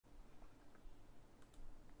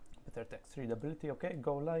better text readability. Okay,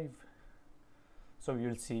 go live. So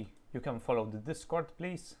you'll see, you can follow the Discord,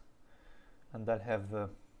 please, and I'll have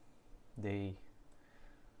the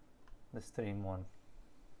stream on.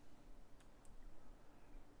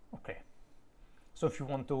 Okay, so if you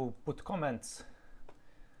want to put comments,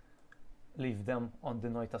 leave them on the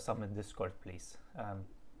Noita Summit Discord, please.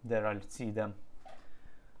 There I'll see them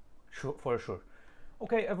for sure.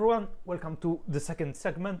 Okay, everyone, welcome to the second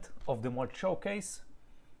segment of the mod showcase.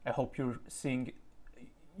 I hope you're seeing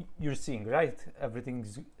right?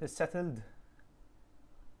 Everything's settled.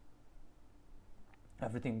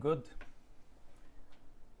 Everything good?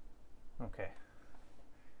 Okay.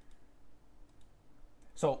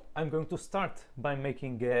 So I'm going to start by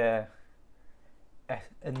making a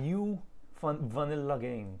new fun vanilla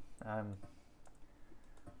game.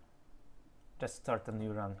 Just start a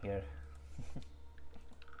new run here.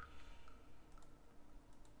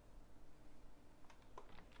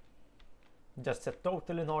 Just a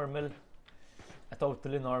totally normal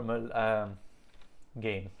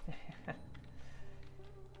game.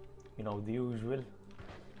 You know, the usual.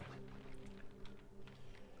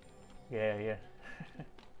 Yeah.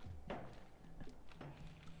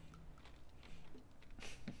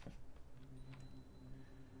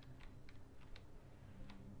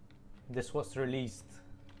 This was released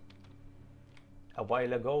a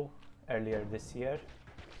while ago, earlier this year,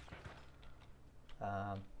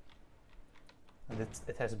 and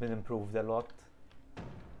it has been improved a lot,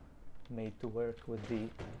 made to work with the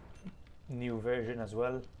new version as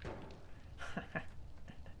well.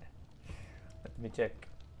 Let me check.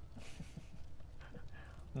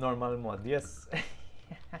 Normal mod, yes.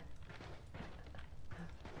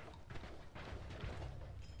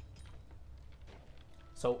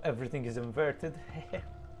 So everything is inverted.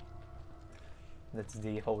 That's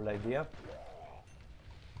the whole idea.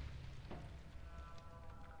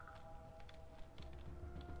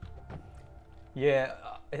 Yeah,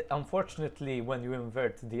 unfortunately, when you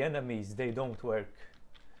invert the enemies, they don't work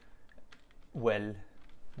well.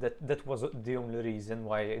 That was the only reason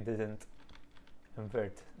why I didn't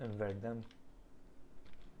invert them.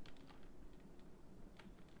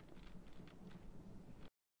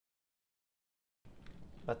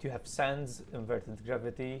 But you have sands, inverted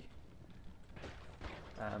gravity,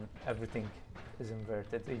 everything is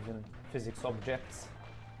inverted, even physics objects.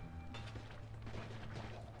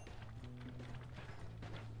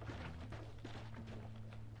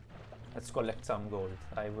 Let's collect some gold,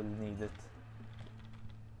 I will need it.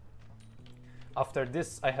 After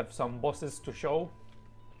this I have some bosses to show,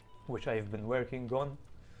 which I've been working on,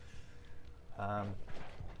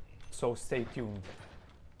 so stay tuned.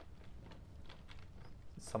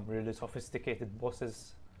 Some really sophisticated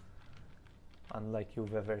bosses, unlike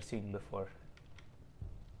you've ever seen before.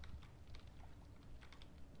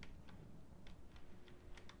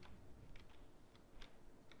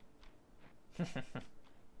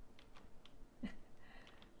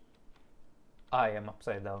 I am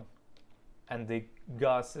upside down, and the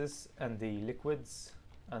gases and the liquids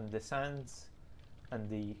and the sands and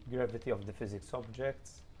the gravity of the physics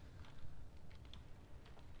objects.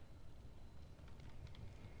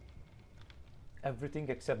 Everything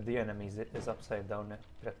except the enemies is upside down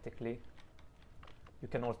practically. You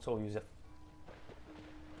can also use a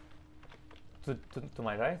to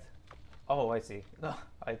my right. Oh, I see. No,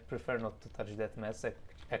 I prefer not to touch that mess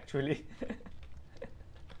actually.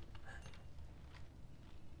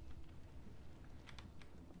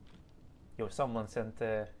 Yo, someone sent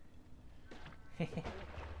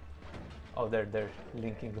oh, they're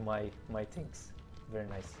linking my things. Very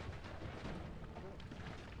nice.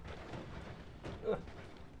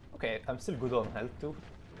 Okay, I'm still good on health too.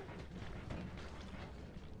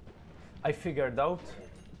 I figured out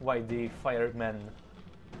why the fire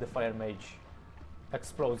mage,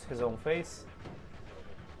 explodes his own face.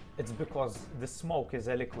 It's because the smoke is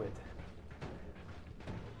a liquid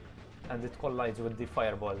and it collides with the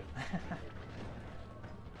fireball.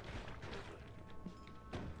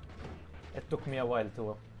 It took me a while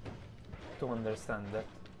to understand that.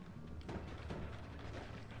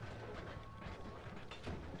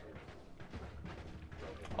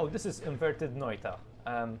 Oh, this is inverted Noita,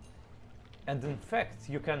 and in fact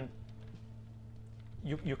you can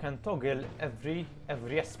toggle every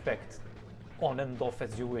aspect on and off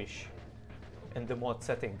as you wish in the mod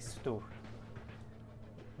settings too.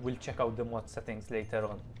 We'll check out the mod settings later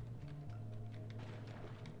on.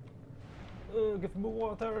 Give me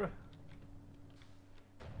water.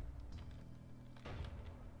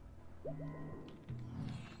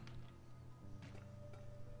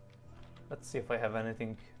 Let's see if I have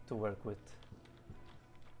anything to work with.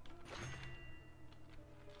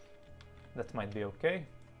 that might be okay.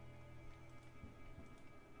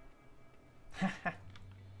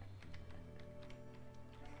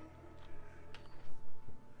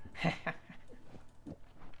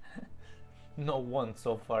 No one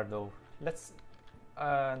so far though. Let's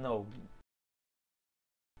no,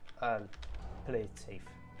 I'll play it safe.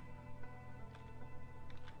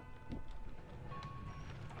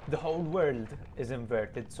 The whole world is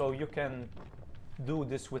inverted, so you can do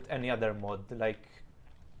this with any other mod. Like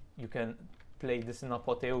you can play this in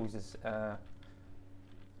Apotheosis,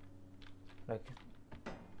 like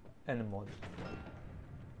any mod.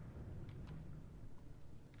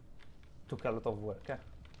 Took a lot of work, eh?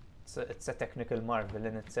 It's a technical marvel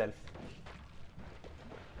in itself.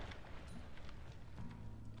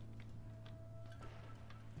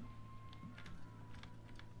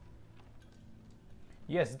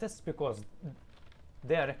 Yes, that's because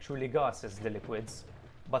they are actually gases, the liquids,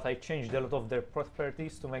 but I changed a lot of their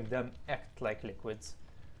properties to make them act like liquids.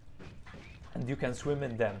 And you can swim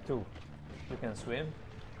in them too. You can swim.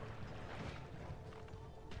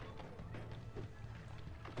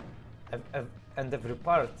 And every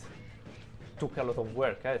part took a lot of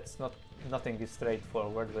work. It's nothing is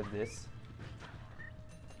straightforward with this.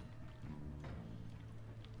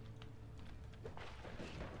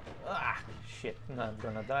 Ah, shit! Now I'm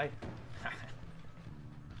gonna die.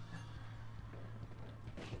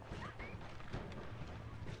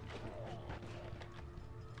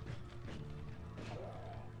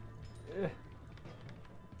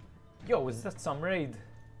 Yo, is that some raid?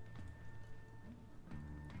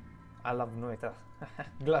 I love Noita.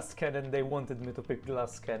 Glass cannon, they wanted me to pick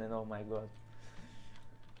glass cannon, oh my god.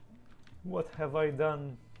 What have I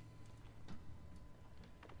done?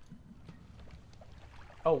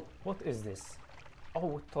 Oh, what is this?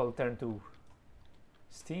 Oh, it all turned to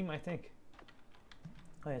steam, I think.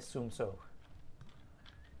 I assume so.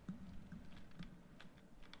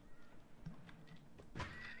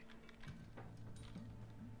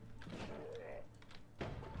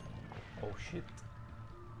 Oh shit.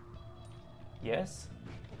 Yes.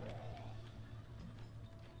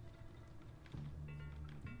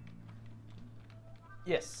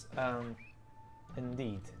 Yes,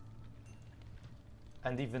 indeed.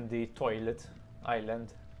 And even the toilet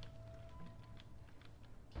island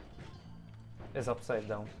is upside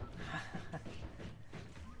down.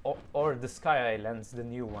 or the sky islands, the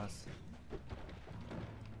new ones.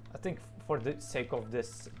 I think for the sake of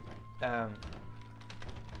this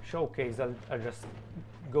showcase, I'll just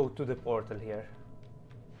go to the portal here.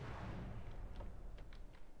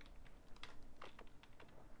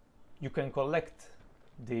 You can collect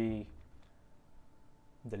the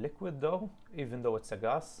liquid though, even though it's a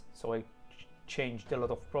gas, so I changed a lot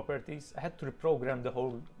of properties. I had to reprogram the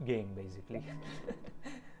whole game basically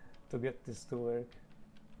to get this to work.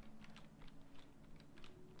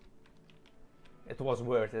 It was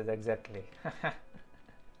worth it, exactly.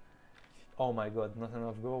 Oh my god, not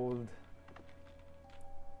enough gold.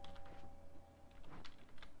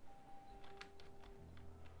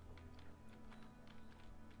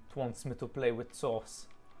 It wants me to play with sauce.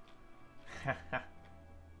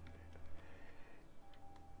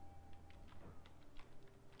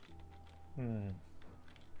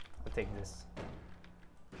 I'll take this.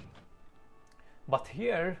 But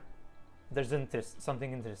here, there's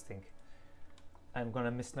something interesting. I'm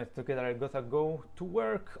gonna miss Night Together. I gotta go to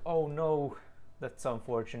work. Oh no, that's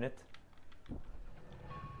unfortunate.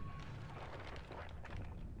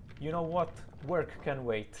 You know what? Work can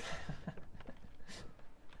wait.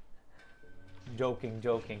 Joking,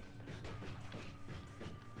 joking.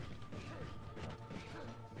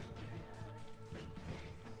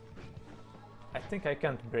 I think I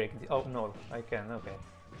can't break the... Oh no, I can, okay.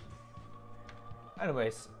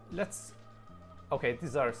 Anyways, let's... Okay,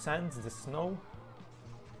 these are sands, the snow.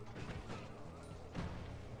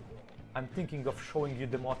 I'm thinking of showing you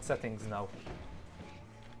the mod settings now.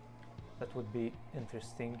 That would be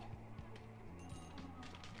interesting.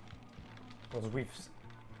 Because we've...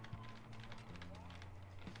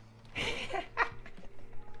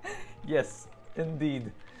 Yes,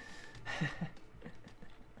 indeed.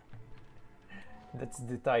 That's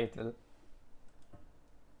the title.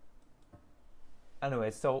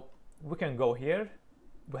 Anyway, so we can go here.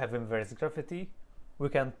 We have inverse gravity. We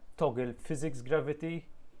can toggle physics gravity,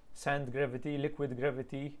 sand gravity, liquid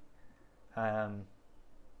gravity,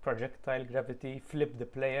 projectile gravity, flip the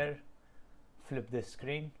player, flip the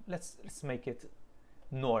screen. Let's make it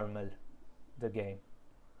normal, the game,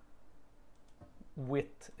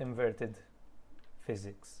 with inverted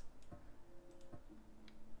physics.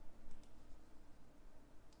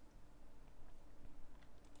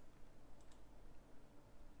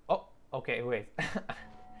 Oh, Okay, wait.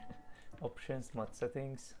 Options, mod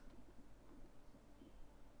settings.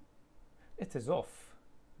 It is off.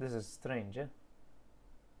 This is strange, eh?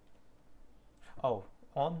 Oh,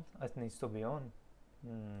 on? It needs to be on.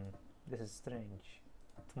 This is strange.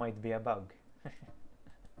 It might be a bug.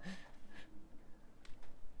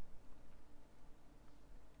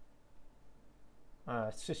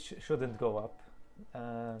 Shouldn't go up.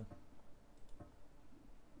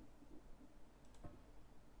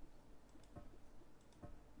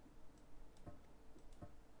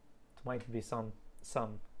 It might be some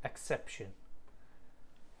exception.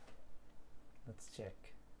 Let's check.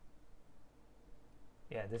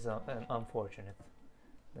 Yeah, this is unfortunate.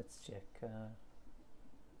 Let's check.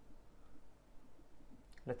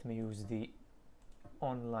 Let me use the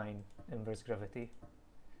online inverse gravity.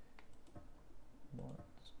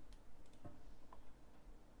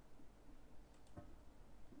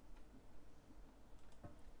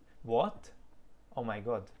 What? Oh my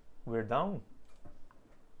god, we're down.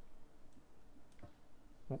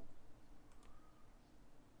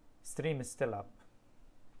 Stream is still up.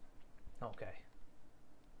 Okay.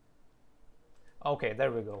 Okay,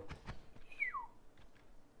 there we go.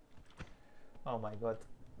 Oh my god.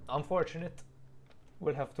 Unfortunate.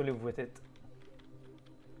 We'll have to live with it.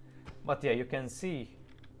 But yeah, you can see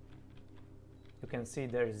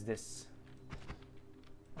there's this,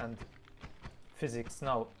 and physics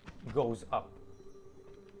now goes up.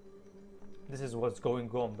 This is what's going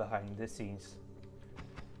on behind the scenes.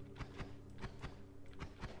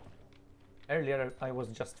 Earlier I was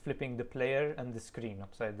just flipping the player and the screen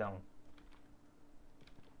upside down.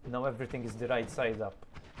 Now everything is the right side up.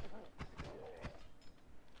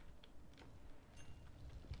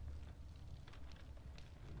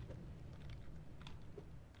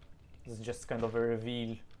 This is just kind of a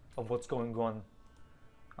reveal of what's going on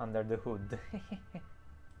under the hood.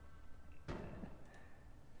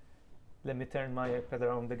 Let me turn my iPad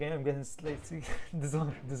around again. I'm getting slightly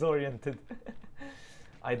disoriented.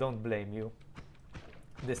 I don't blame you.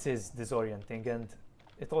 This is disorienting, and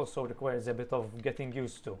it also requires a bit of getting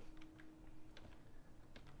used to.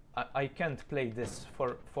 I can't play this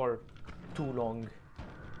for too long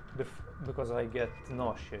because I get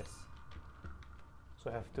nauseous.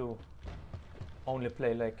 So I have to only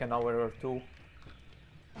play like an hour or two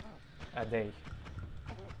a day.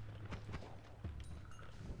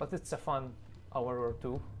 But it's a fun hour or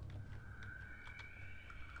two.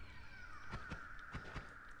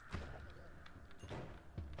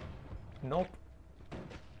 Nope.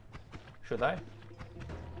 Should I?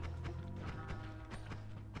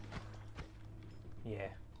 Yeah.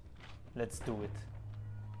 Let's do it.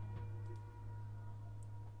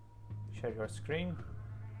 Share your screen.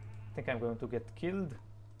 I think I'm going to get killed.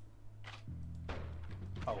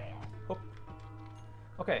 Oh. Hop.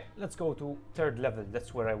 Okay, let's go to 3rd level.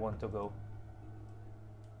 That's where I want to go.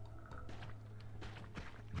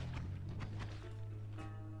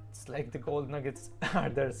 It's like the gold nuggets are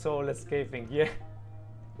their soul escaping. Yeah.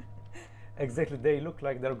 Exactly, they look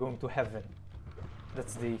like they're going to heaven.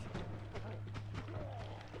 That's the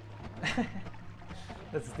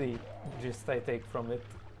that's the gist I take from it.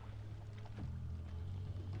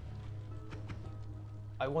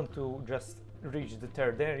 I want to just reach the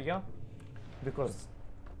 3rd area because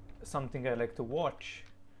something I like to watch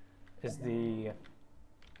is the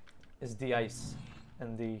ice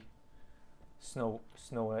and the snow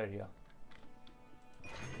area.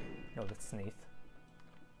 No, that's neat.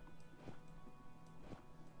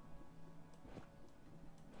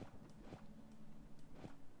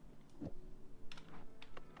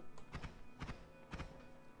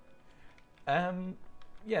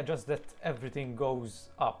 Yeah, just that everything goes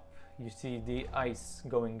up. You see the ice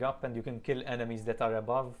going up and you can kill enemies that are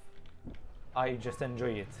above. I just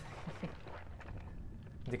enjoy it.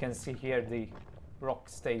 You can see here the rock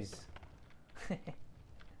stays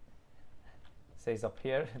up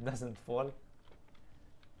here, it doesn't fall.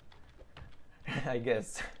 I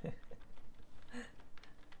guess.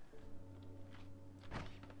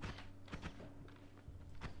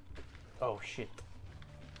 Oh shit.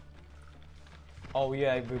 Oh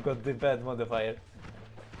yeah, we got the bad modifier.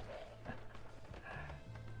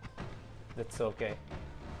 That's okay.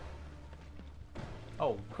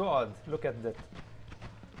 Oh god, look at that.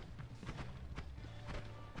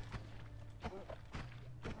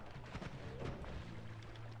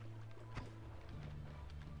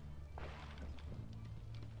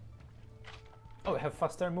 Oh, I have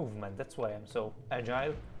faster movement, that's why I'm so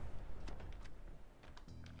agile.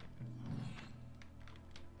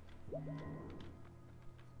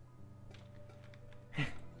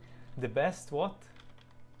 The best what?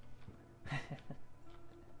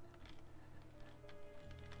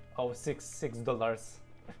 Oh, $6.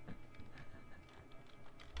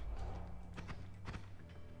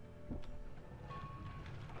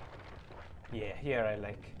 Yeah, here I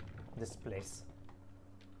like this place.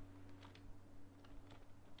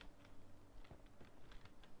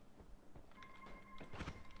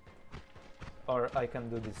 Or I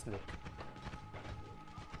can do this, look.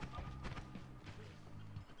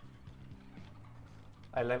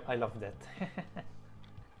 I love that.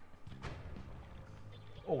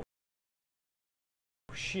 Oh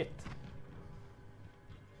shit.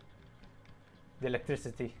 The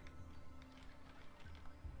electricity.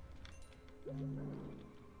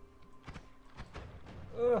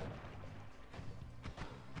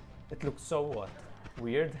 It looks so what?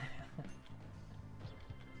 Weird.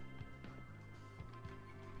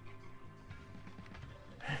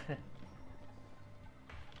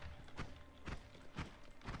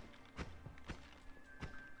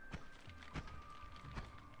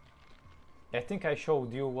 I think I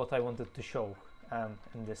showed you what I wanted to show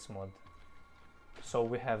in this mod. So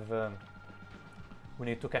we have we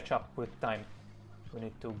need to catch up with time. We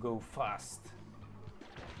need to go fast.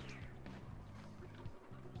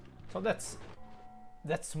 So that's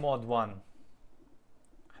mod 1.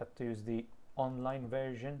 Had to use the online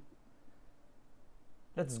version.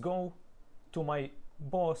 Let's go to my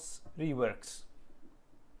boss reworks.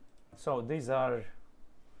 So these are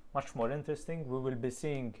much more interesting. We will be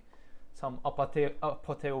seeing some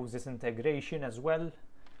apotheosis integration as well.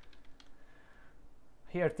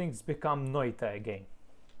 Here things become Noita again.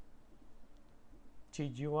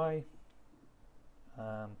 GGY.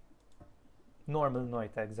 Normal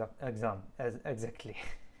Noita exactly.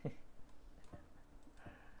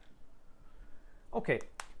 Okay,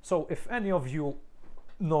 so if any of you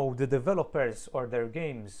know the developers or their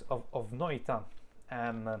games of Noita,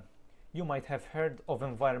 you might have heard of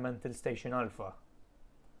Environmental Station Alpha.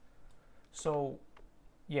 So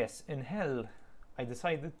yes, in Hell I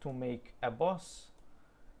decided to make a boss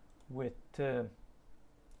with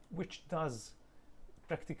which does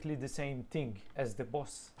practically the same thing as the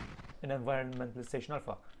boss in Environmental Station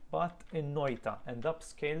Alpha, but in Noita and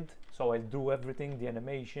upscaled, so I drew everything, the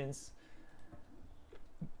animations,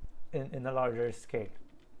 in a larger scale.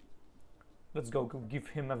 Let's go give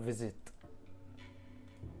him a visit.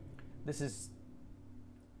 It's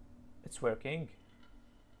working.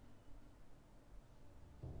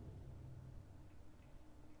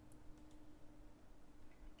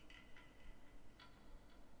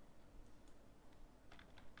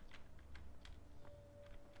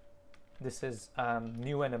 This is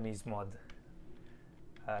new enemies mod.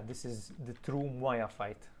 This is the true Mwyah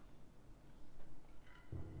fight.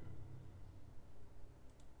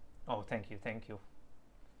 Oh, thank you, thank you.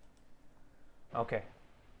 Okay.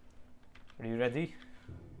 Are you ready?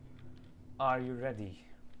 Are you ready?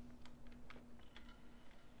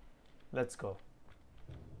 Let's go.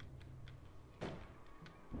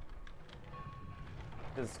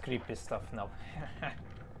 This is creepy stuff now.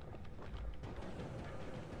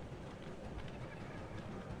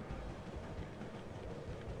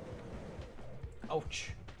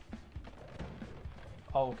 Ouch.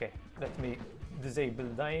 Oh, okay, let me disable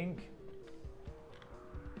dying.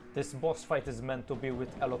 This boss fight is meant to be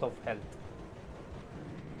with a lot of health.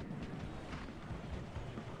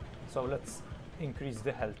 So let's increase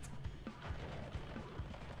the health.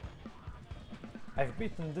 I've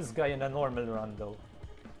beaten this guy in a normal run though.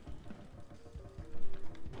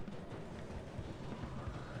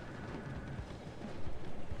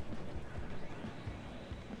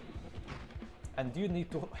 And you need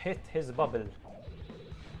to hit his bubble.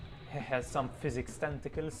 He has some physics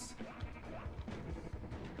tentacles.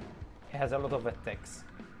 He has a lot of attacks.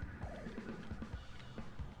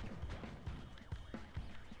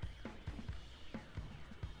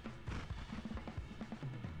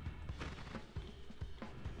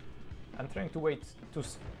 I'm trying to wait to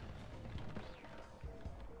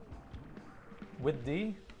with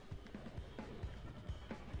the...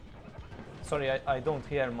 Sorry, I don't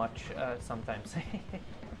hear much sometimes.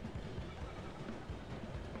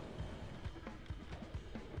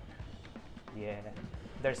 Yeah,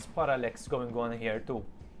 there's parallax going on here too.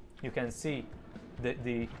 You can see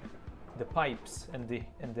the pipes in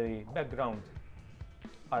the background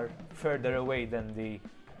are further away than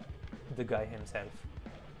the guy himself.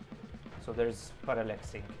 So there's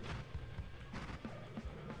parallaxing.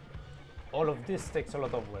 All of this takes a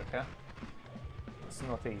lot of work, huh? It's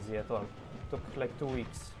not easy at all. Took like 2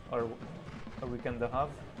 weeks or a week and a half.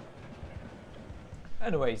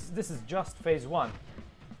 Anyways, this is just phase 1.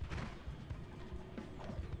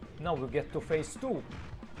 Now we get to phase 2.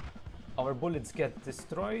 Our bullets get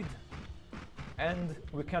destroyed and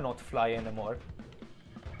we cannot fly anymore.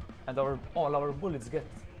 And all our bullets get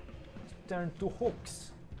turned to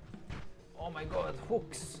hooks. Oh my god,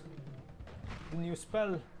 hooks! The new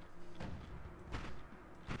spell.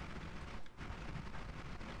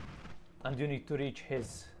 And you need to reach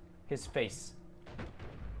his face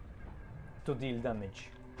to deal damage.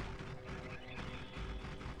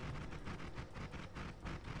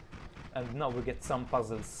 And now we get some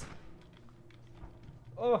puzzles.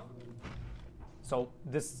 Oh! So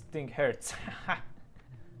this thing hurts.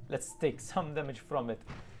 Let's take some damage from it.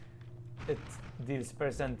 It deals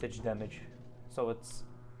percentage damage, so it's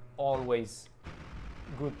always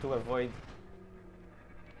good to avoid.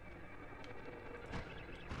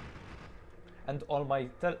 And all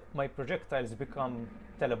my projectiles become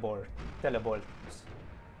teleport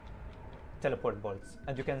bolts.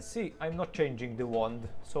 And you can see I'm not changing the wand,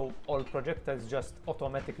 so all projectiles just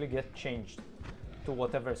automatically get changed to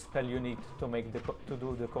whatever spell you need to make to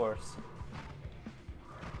do the course.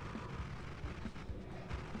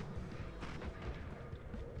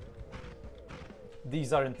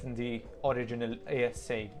 These aren't in the original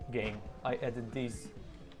ASA game. I added these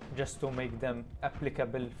just to make them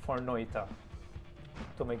applicable for Noita,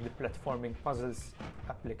 to make the platforming puzzles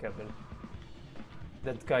applicable.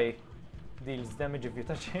 That guy deals damage if you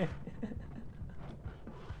touch him.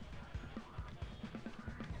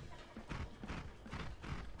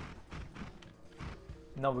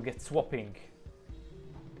 Now we get swapping.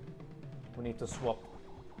 We need to swap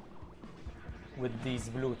with these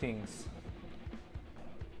blue things.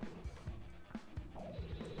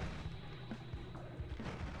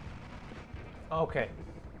 Okay,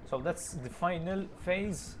 so that's the final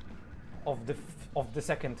phase of the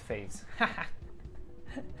second phase.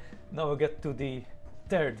 Now we get to the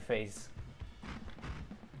third phase.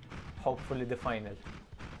 Hopefully the final.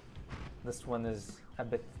 This one is a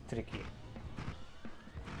bit tricky.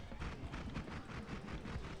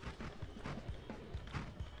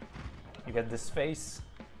 You get this face,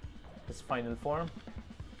 this final form.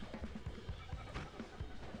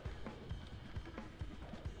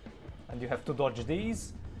 And you have to dodge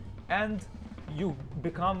these, and you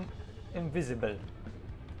become invisible.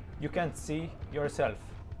 You can't see yourself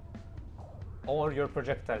or your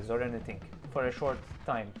projectiles or anything for a short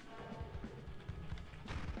time.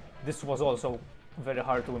 This was also very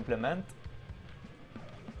hard to implement.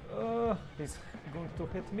 He's going to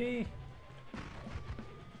hit me.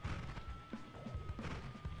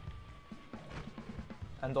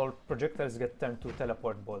 And all projectiles get turned to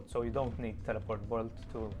teleport bolt, so you don't need teleport bolt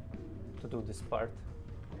to do this part.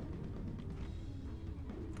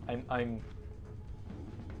 I'm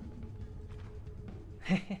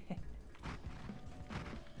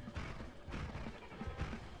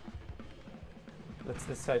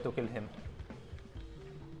Let's try to kill him.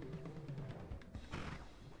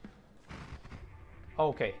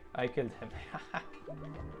 Okay, I killed him.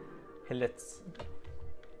 He lets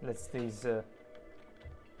these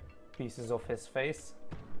pieces of his face,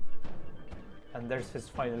 and there's his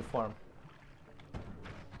final form.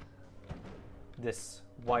 This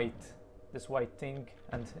white thing,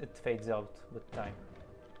 and it fades out with time.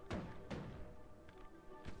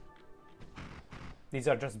 These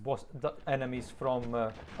are just the enemies from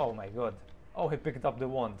oh my god. Oh, he picked up the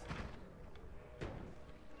wand.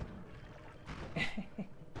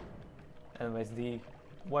 Anyways, the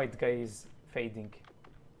white guy is fading.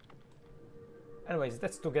 Anyways,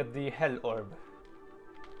 that's to get the Hell Orb.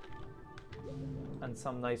 And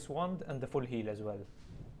some nice wand, and the full heal as well.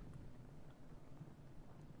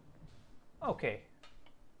 Okay.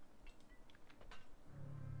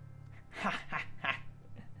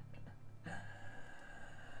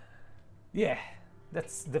 Yeah,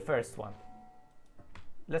 that's the first one.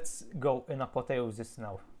 Let's go in Apotheosis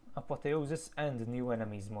now. Apotheosis and new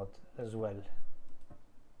enemies mod as well.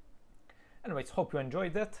 Anyways, hope you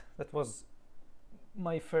enjoyed that. That was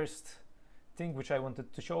my first thing which I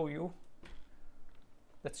wanted to show you.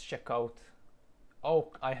 Let's check out.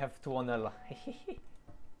 Oh, I have two on Ella.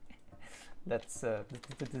 Let's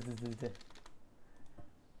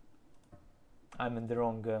I'm in the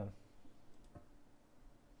wrong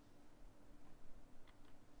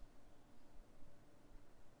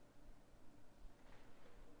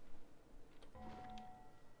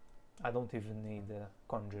I don't even need a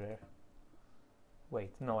Conjurer.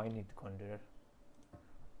 Wait, no, I need Conjurer.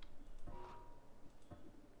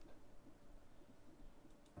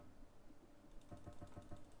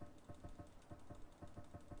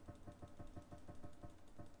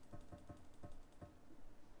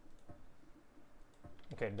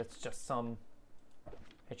 Okay, that's just some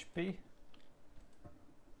HP.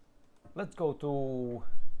 Let's go to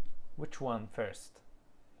Which one first?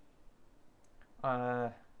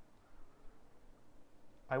 I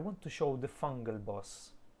want to show the fungal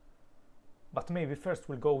boss, but maybe first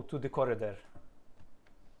we'll go to the corridor.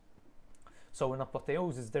 So in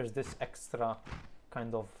Apotheosis there's this extra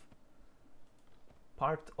kind of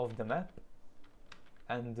part of the map,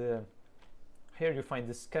 and here you find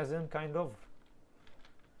this chasm kind of.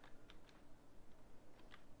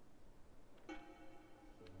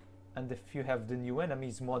 And if you have the new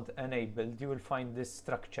enemies mod enabled, you will find this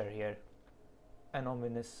structure here, an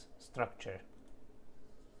ominous structure.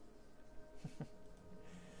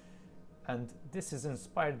 And this is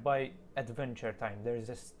inspired by Adventure Time. There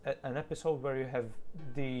is an episode where you have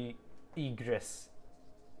the egress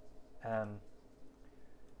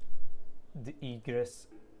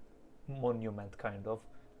monument kind of,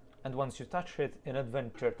 and once you touch it in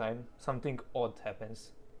Adventure Time, something odd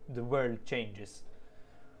happens. The world changes.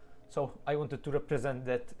 So I wanted to represent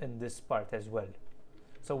that in this part as well.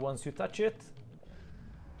 So once you touch it,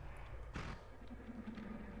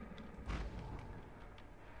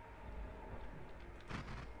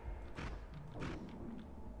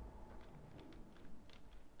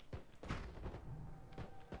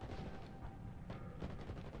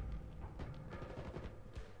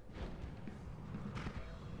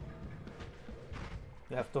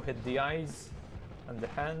 you have to hit the eyes and the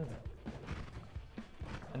hand.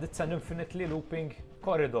 And it's an infinitely looping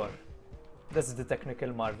corridor. That's the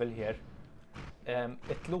technical marvel here.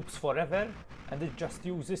 It loops forever, and it just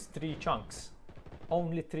uses 3 chunks.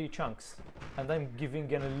 Only 3 chunks. And I'm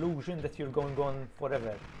giving an illusion that you're going on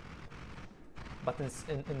forever. But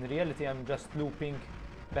in reality, I'm just looping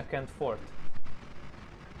back and forth.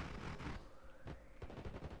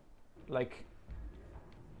 Like...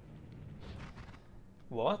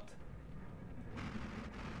 what?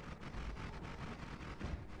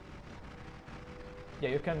 Yeah,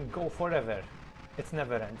 you can go forever. It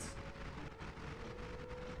never ends.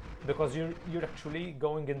 Because you're actually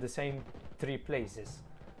going in the same 3 places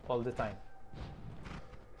all the time.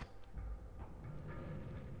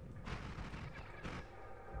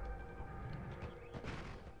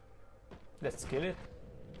 Let's kill it.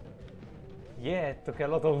 Yeah, it took a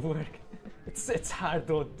lot of work. It's hard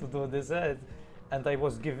to do this, and I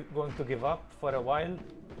was going to give up for a while,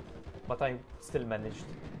 but I still managed.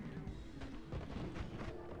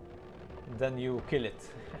 Then you kill it.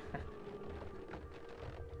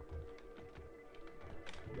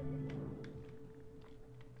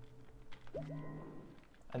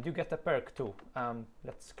 And you get a perk too.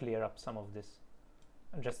 Let's clear up some of this.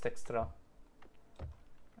 And just extra.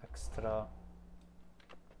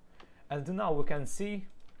 And now we can see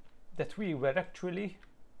that we were actually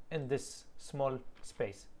in this small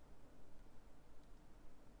space.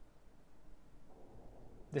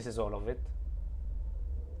 This is all of it.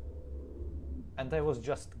 And I was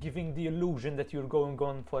just giving the illusion that you're going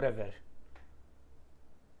on forever,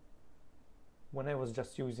 when I was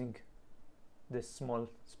just using this small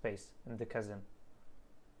space in the chasm.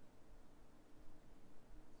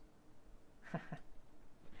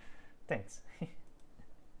 Thanks.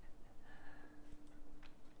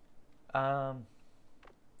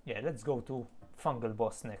 Yeah, let's go to Fungal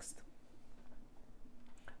boss next.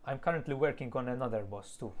 I'm currently working on another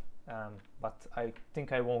boss too, but I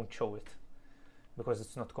think I won't show it because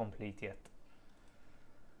it's not complete yet.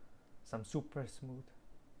 Some super smooth.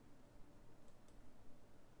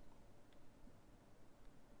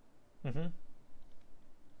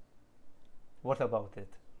 What about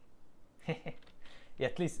it? Yeah,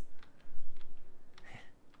 at least.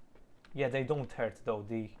 Yeah, they don't hurt though.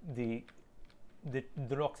 The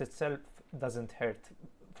rocks itself doesn't hurt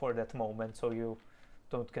for that moment, so you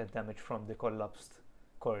don't get damage from the collapsed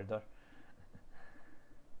corridor.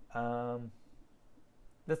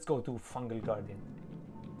 Let's go to Fungal Guardian.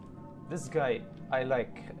 This guy I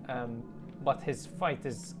like, but his fight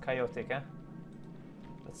is chaotic, eh?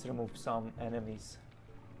 Let's remove some enemies.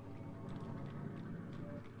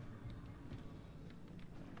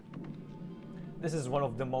 This is one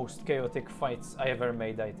of the most chaotic fights I ever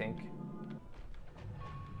made, I think.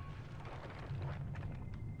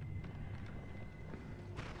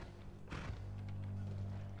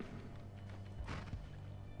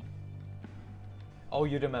 Oh,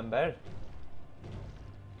 you remember?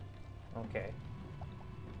 Okay.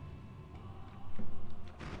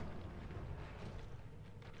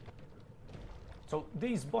 So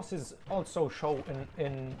these bosses also show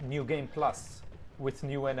in New Game Plus with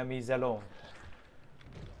new enemies alone.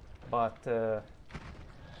 But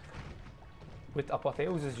with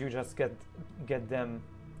Apotheosis you just get them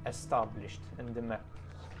established in the map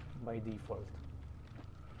by default.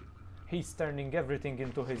 he's turning everything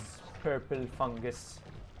into his purple fungus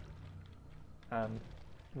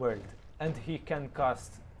world, and he can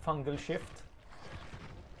cast Fungal Shift.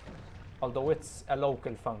 Although it's a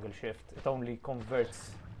local fungal shift, it only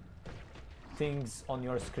converts things on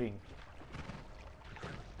your screen.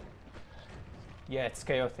 Yeah, it's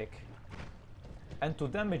chaotic. And to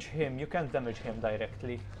damage him, you can't damage him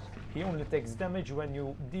directly. He only takes damage when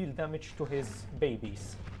you deal damage to his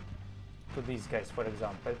babies. To these guys, for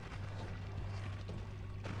example.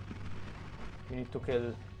 You need to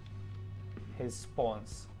kill his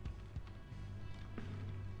spawns.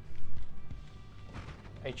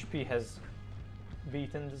 HP has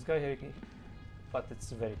beaten this guy, but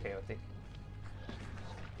it's very chaotic.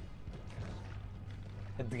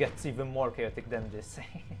 It gets even more chaotic than this.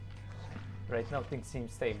 Right now things seem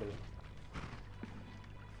stable.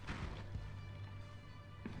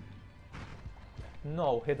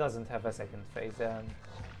 No, he doesn't have a second phase.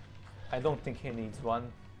 I don't think he needs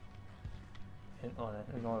one, in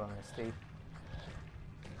all honesty.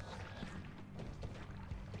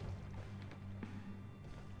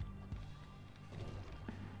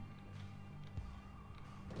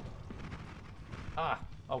 Ah,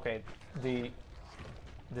 okay. The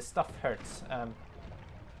stuff hurts.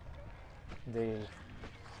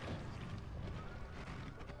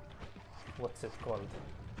 What's it called?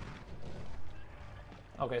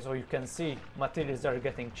 Okay, so you can see materials are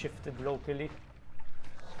getting shifted locally,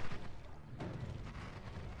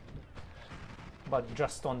 but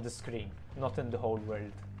just on the screen, not in the whole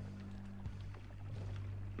world.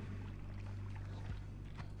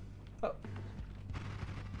 Oh.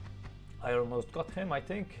 I almost got him, I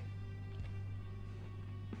think.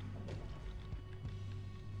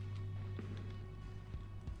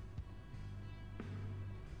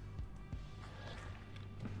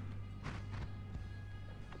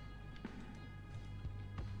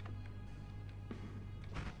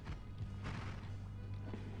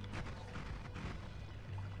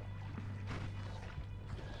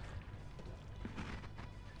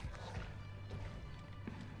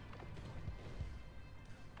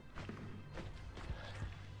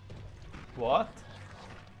 What?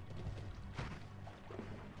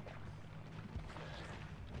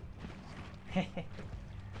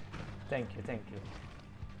 Thank you, thank you.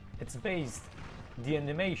 It's based, the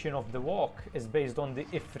animation of the walk is based on the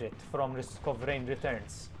Ifrit from Risk of Rain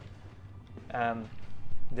Returns.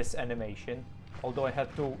 This animation, although I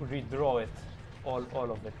had to redraw it, all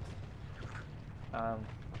of it.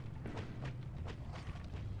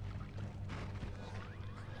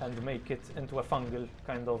 And make it into a fungal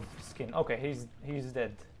kind of skin. Okay, he's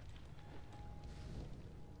dead.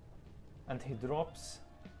 And he drops.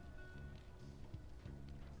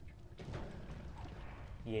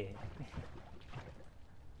 Yeah.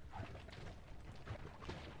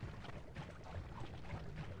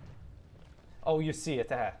 Oh, you see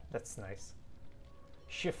it. Ah, that's nice.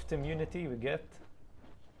 Shift immunity we get.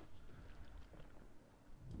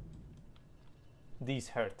 These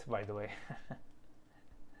hurt, by the way.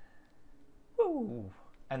 Woo!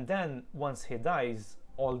 And then once he dies,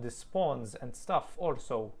 all the spawns and stuff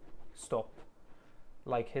also stop.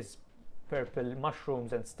 Like his purple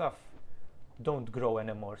mushrooms and stuff don't grow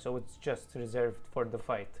anymore, so it's just reserved for the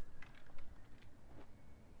fight.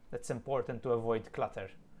 That's important to avoid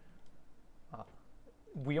clutter.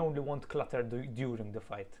 We only want clutter during the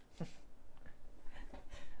fight.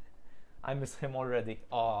 I miss him already.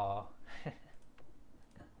 Ah.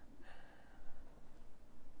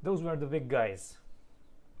 Those were the big guys.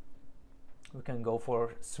 We can go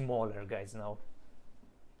for smaller guys now.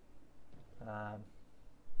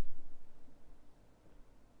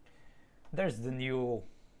 There's the new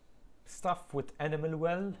stuff with Animal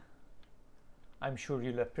Well. I'm sure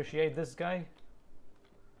you'll appreciate this guy.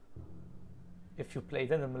 If you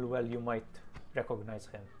played Animal Well, you might recognize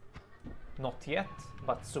him. Not yet,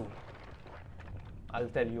 but soon. I'll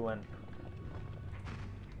tell you when.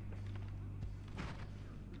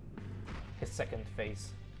 His second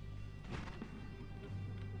phase.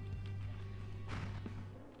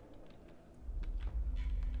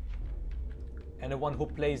 Anyone who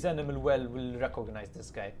plays Animal Well will recognize this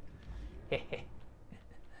guy.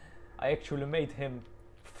 I actually made him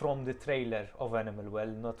from the trailer of Animal Well,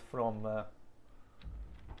 not from...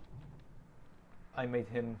 I made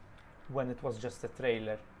him when it was just a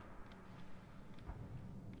trailer.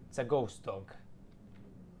 It's a ghost dog.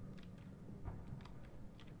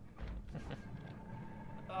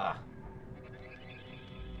 Ah.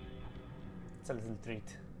 It's a little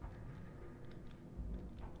treat.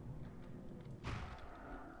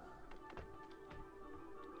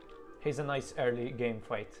 He's a nice early game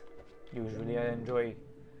fight. Usually I enjoy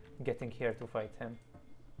getting here to fight him.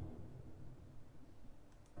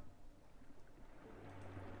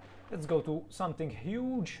 Let's go to something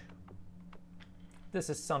huge. This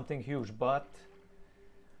is something huge, but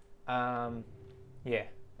yeah,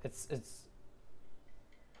 it's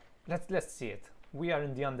let's see it. We are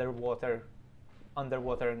in the underwater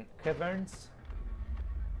caverns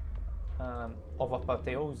of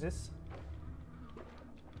apotheosis,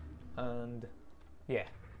 and yeah,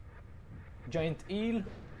 giant eel.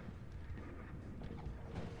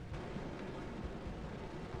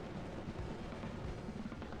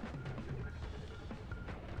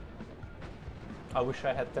 I wish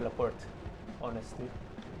I had teleport, honestly.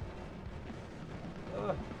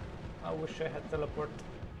 I wish I had teleport.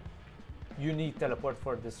 You need teleport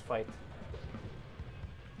for this fight.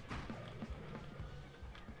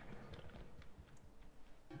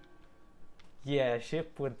 Yeah,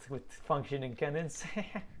 ship with functioning cannons.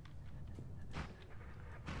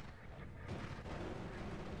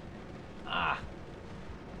 Ah!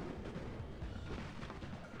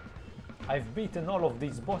 I've beaten all of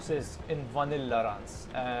these bosses in vanilla runs,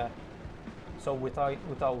 so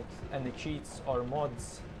without any cheats or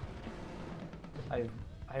mods.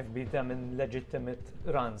 I've beat them in legitimate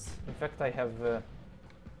runs. In fact, I have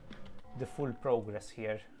the full progress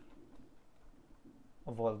here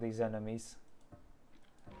of all these enemies.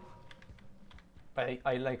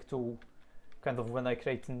 I like to kind of, when I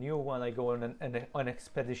create a new one, I go on an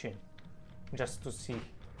expedition just to see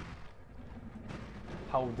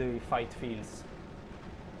how the fight feels.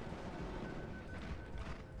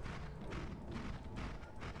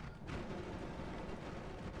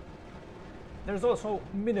 There's also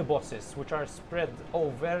mini bosses which are spread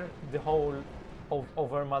over the whole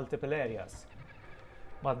over multiple areas,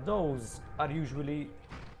 but those are usually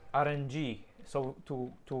RNG, so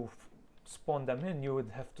to spawn them in, you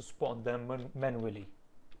would have to spawn them manually,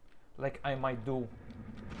 like I might do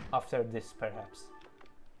after this perhaps,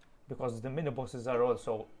 because the mini bosses are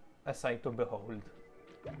also a sight to behold.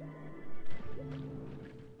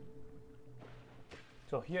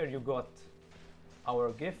 So here you got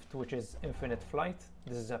our gift, which is infinite flight.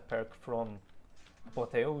 This is a perk from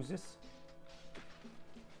Apotheosis,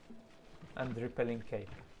 and repelling cape.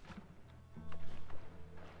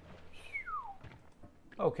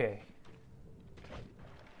 Okay.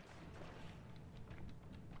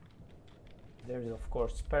 There's of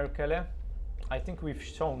course Perkele. I think we've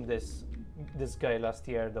shown this guy last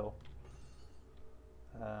year though.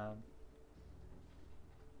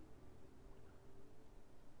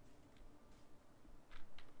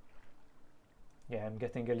 Yeah, I'm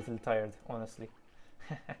getting a little tired, honestly.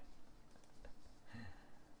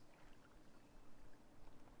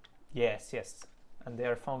 Yes, and they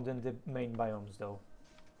are found in the main biomes though.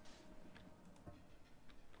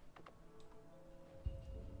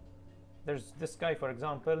 There's this guy, for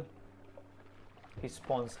example. He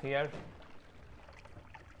spawns here.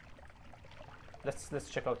 Let's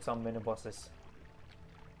check out some mini bosses.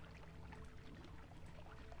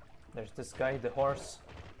 There's this guy, the horse.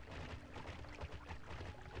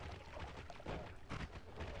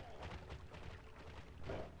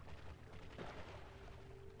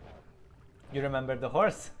 You remember the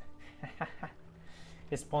horse?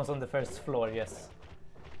 He spawns on the first floor, yes.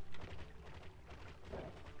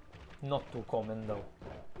 Not too common though.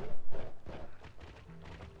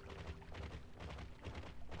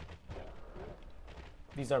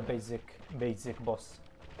 These are basic boss.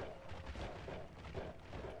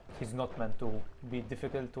 He's not meant to be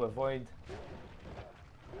difficult to avoid.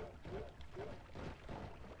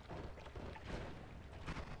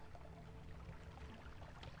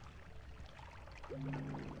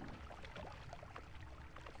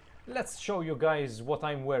 Let's show you guys what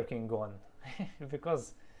I'm working on,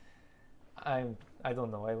 because I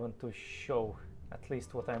don't know, I want to show at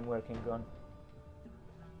least what I'm working on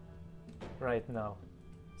right now.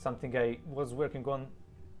 Something I was working on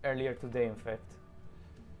earlier today, in fact.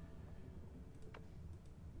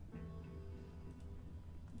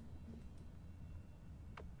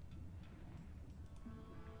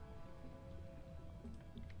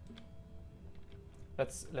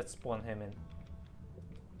 Let's spawn him in.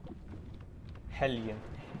 Hellion.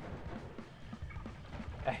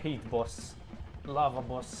 A heat boss. Lava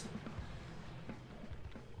boss.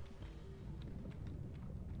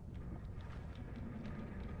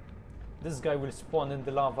 This guy will spawn in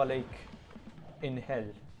the lava lake in hell.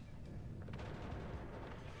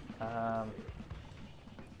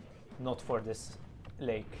 Not for this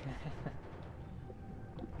lake.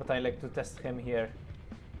 But I like to test him here.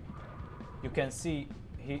 You can see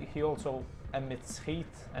he also emits heat,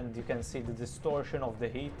 and you can see the distortion of the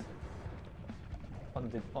heat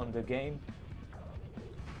on the game.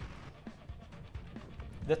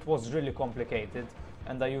 That was really complicated,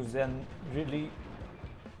 and I used a really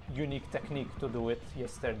unique technique to do it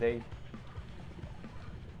yesterday.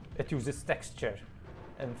 It uses texture,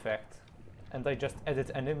 in fact, and I just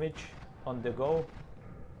edit an image on the go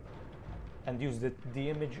and use the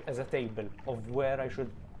image as a table of where I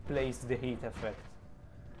should place the heat effect.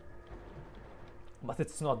 But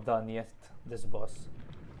it's not done yet, this boss.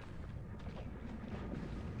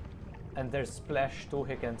 And there's Splash too,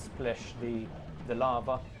 he can splash the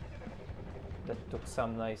lava. That took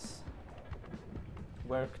some nice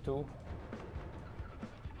work too.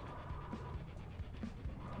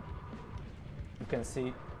 You can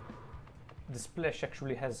see the splash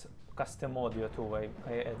actually has custom audio too. I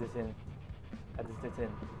edit it in.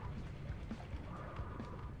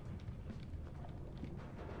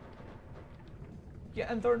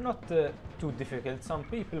 Yeah, and they're not too difficult. Some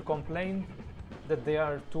people complain that they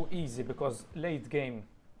are too easy because late game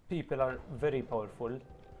people are very powerful,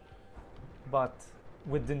 but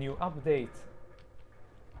with the new update,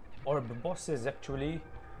 orb bosses actually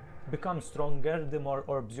become stronger the more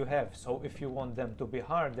orbs you have. So if you want them to be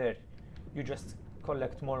harder, you just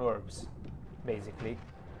collect more orbs, basically.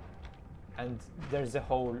 And there's a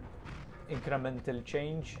whole incremental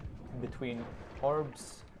change between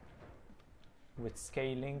orbs with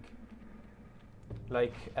scaling.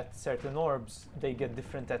 Like at certain orbs they get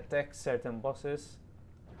different attacks, certain bosses,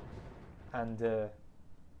 and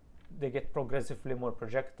they get progressively more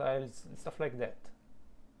projectiles and stuff like that.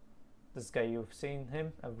 This guy, you've seen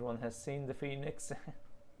him, everyone has seen the Phoenix.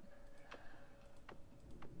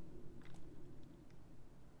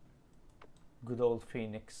 Good old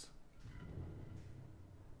Phoenix.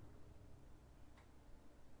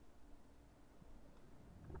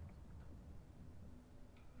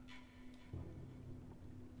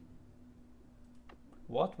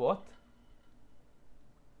 What?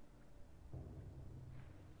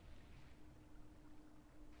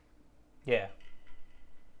 Yeah.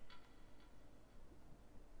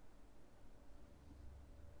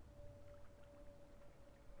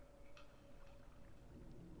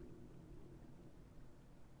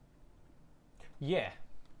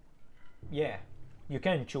 Yeah. You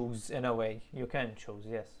can choose in a way. You can choose,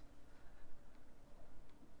 yes.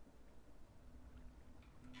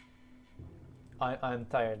 I'm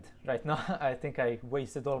tired right now. I think I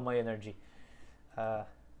wasted all my energy. I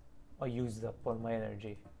used up all my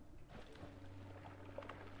energy.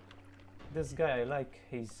 This guy I like.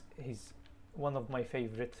 He's one of my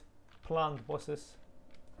favorite plant bosses.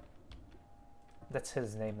 That's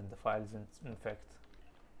his name in the files, in fact.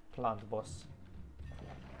 Plant boss.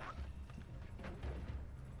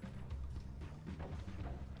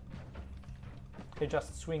 He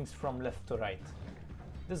just swings from left to right.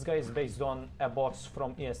 This guy is based on a boss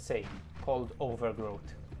from ESA called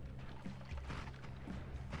Overgrowth.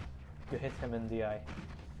 You hit him in the eye.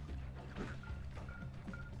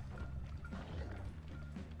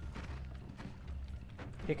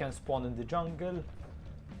 He can spawn in the jungle.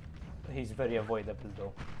 He's very avoidable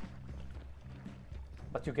though.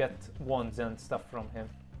 But you get wands and stuff from him.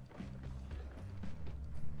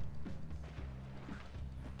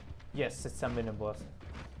 Yes, it's a mini boss.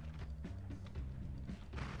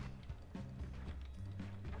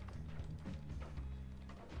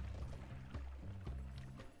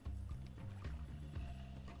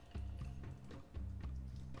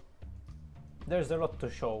 There's a lot to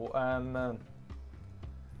show,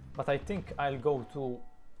 but I think I'll go to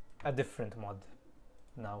a different mod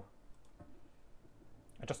now.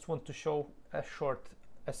 I just want to show a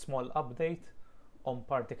small update on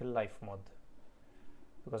Particle Life mod,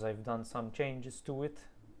 because I've done some changes to it.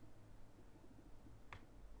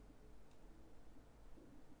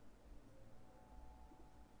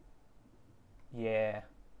 Yeah,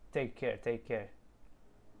 take care, take care.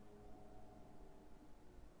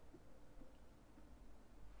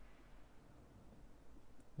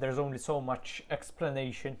 There's only so much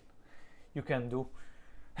explanation you can do.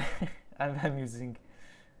 I'm using,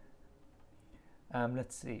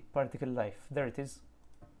 let's see, Particle Life, there it is.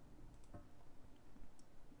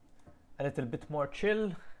 A little bit more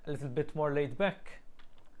chill, a little bit more laid back.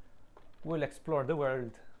 We'll explore the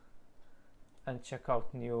world and check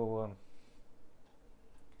out new,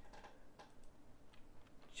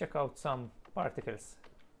 check out some particles.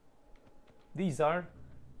 These are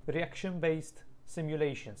reaction-based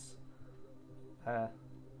simulations.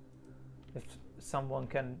 If someone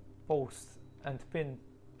can post and pin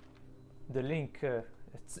the link,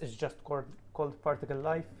 it's just called Particle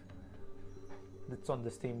Life. It's on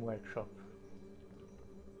the Steam Workshop.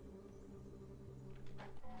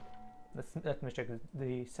 Let me check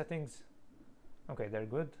the settings. Okay, they're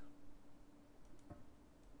good.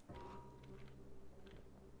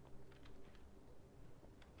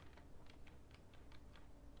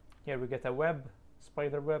 Here we get a web,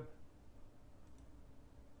 spider web.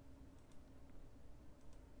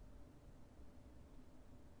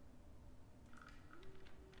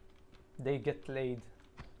 They get laid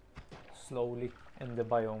slowly in the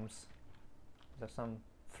biomes. There's some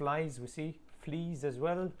flies we see, fleas as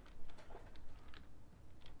well.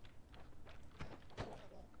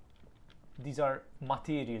 These are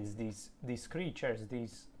materials, these creatures,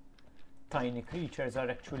 these tiny creatures are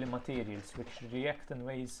actually materials which react in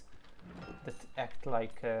ways that act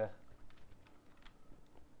like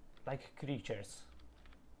creatures.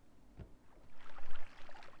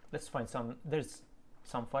 Let's find some. There's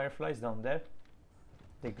some fireflies down there.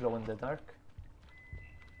 They glow in the dark.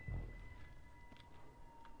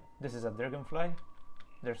 This is a dragonfly.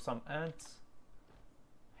 There's some ants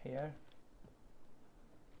here.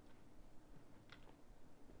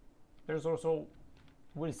 There's also,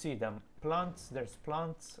 we'll see them, plants. There's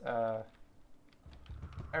plants,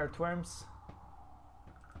 earthworms.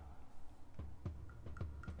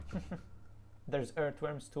 There's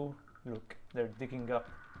earthworms too. Look, they're digging up,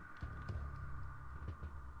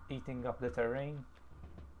 eating up the terrain.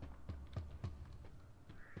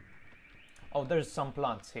 Oh, there's some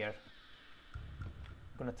plants here.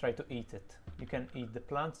 I'm gonna try to eat it. You can eat the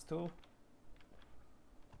plants too.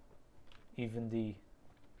 Even the,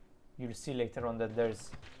 you'll see later on that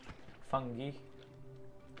there's fungi,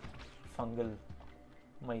 fungal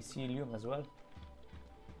mycelium as well.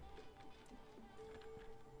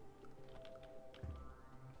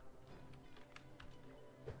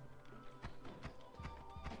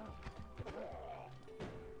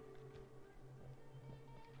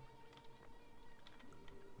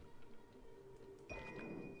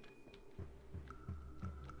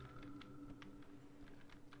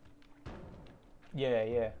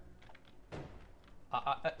 Yeah.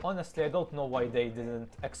 Honestly, I don't know why they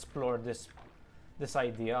didn't explore this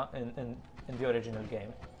idea in the original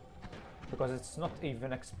game, because it's not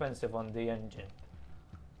even expensive on the engine.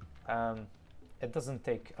 It doesn't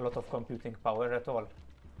take a lot of computing power at all.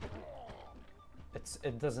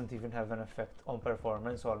 It doesn't even have an effect on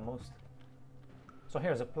performance almost. So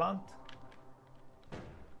here's a plant.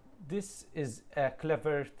 This is a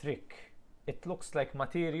clever trick. It looks like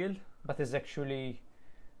material, but is actually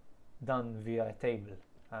done via a table.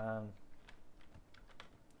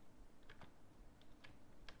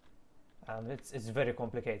 It's very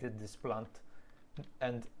complicated, this plant,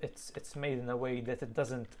 and it's made in a way that it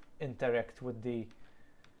doesn't interact with the.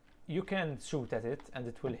 You can shoot at it and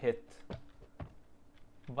it will hit,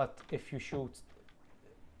 but if you shoot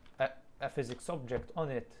a physics object on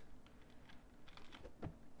it,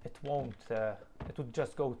 it won't. It would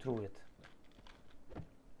just go through it.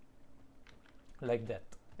 Like that.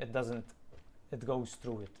 It doesn't, it goes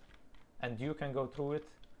through it, and you can go through it,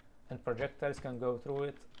 and projectiles can go through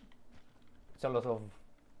it. It's a lot of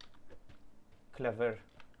clever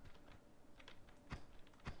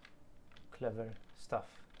stuff.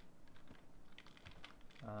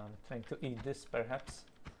 Trying to eat this perhaps.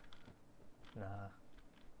 Nah,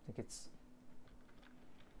 I think it's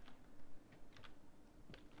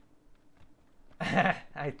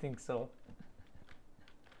I think so.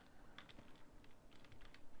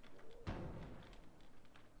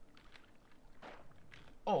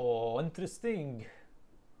 Oh, interesting.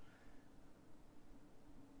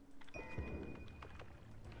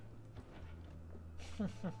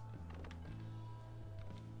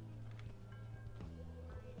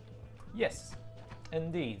 Yes,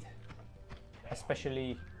 indeed.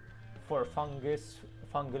 Especially for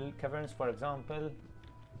fungal caverns, for example.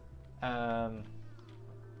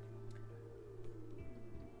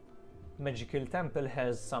 Magical Temple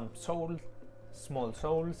has some small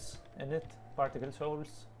souls in it. Particle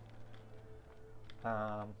souls.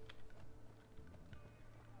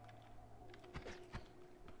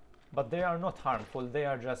 But they are not harmful. They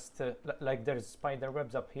are just like there's spider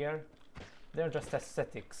webs up here. They're just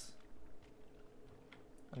aesthetics,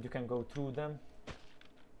 and you can go through them.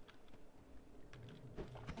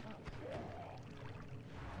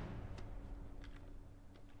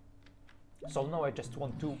 So now I just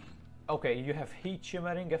want to. Okay, you have heat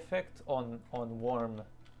shimmering effect on warm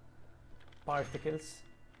particles.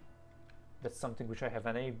 That's something which I have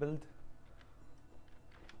enabled.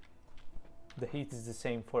 The heat is the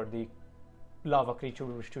same for the lava creature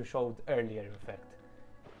which you showed earlier. In fact,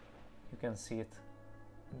 you can see it,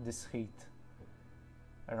 this heat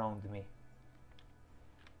around me.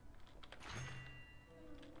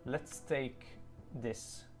 Let's take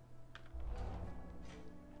this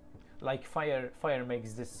like fire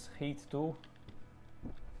makes this heat too.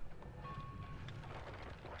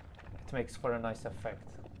 It makes for a nice effect.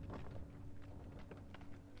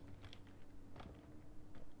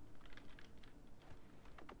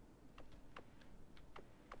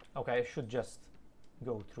 Okay, I should just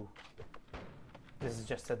go through. This is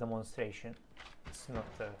just a demonstration. It's not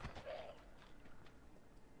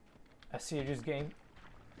a serious game.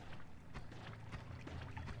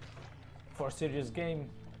 For a serious game,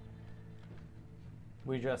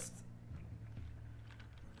 we just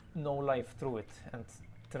no life through it and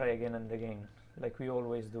try again and again, like we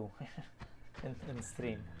always do in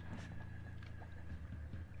stream.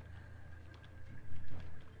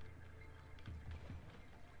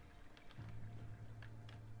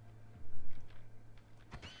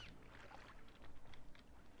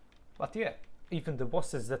 But yeah, even the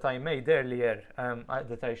bosses that I made earlier,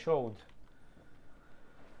 that I showed,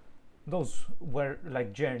 those were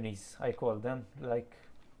like journeys, I call them. Like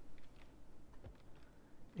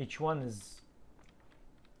each one is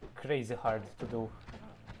crazy hard to do.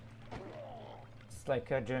 It's like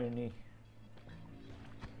a journey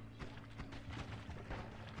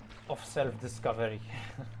of self-discovery.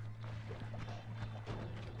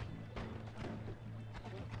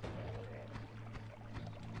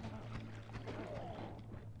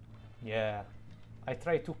 Yeah, I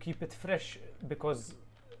try to keep it fresh because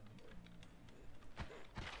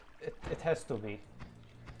it has to be.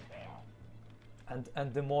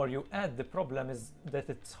 And the more you add, the problem is that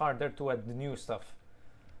it's harder to add the new stuff.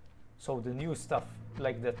 So the new stuff,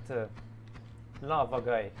 like that lava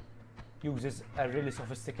guy, uses a really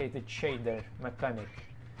sophisticated shader mechanic.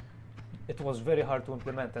 It was very hard to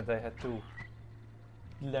implement, and I had to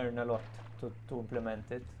learn a lot to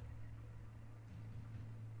implement it.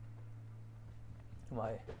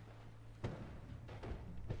 Why?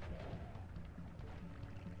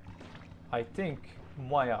 I think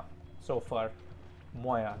Mwyah so far.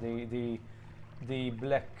 Mwyah, the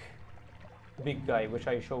black big guy which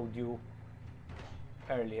I showed you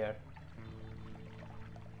earlier.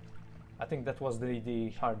 I think that was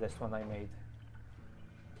the hardest one I made.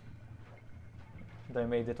 And I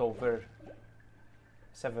made it over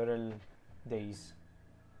several days.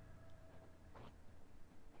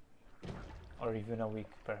 Or even a week,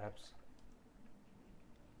 perhaps.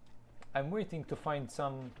 I'm waiting to find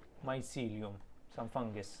some mycelium, some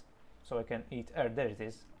fungus, so I can eat. There it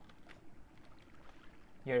is.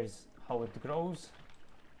 Here's how it grows.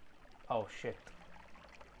 Oh shit.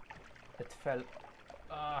 It fell.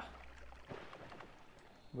 Ah.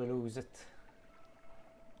 We'll lose it.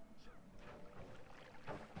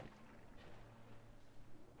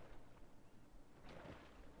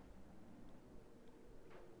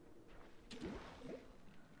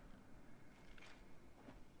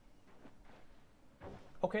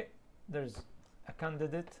 Okay, there's a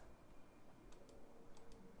candidate.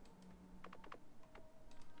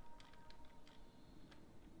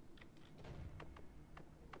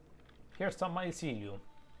 Here's some mycelium.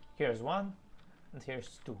 Here's one, and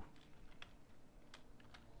here's two.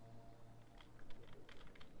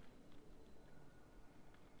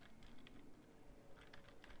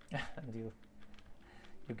 And you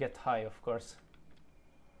get high, of course.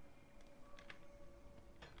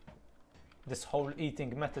 This whole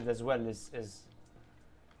eating method as well is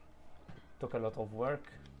took a lot of work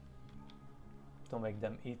to make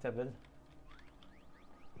them eatable.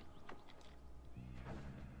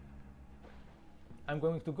 I'm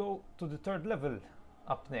going to go to the 3rd level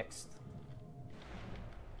up next.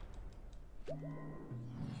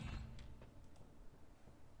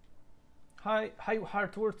 Hi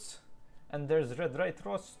Heartworts, and there's Red Right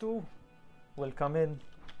Ross too. Welcome in.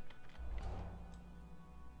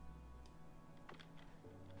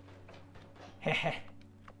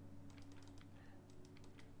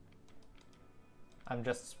 I'm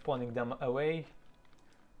just spawning them away.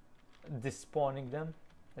 Despawning them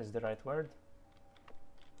is the right word.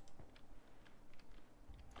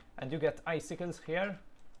 And you get icicles here.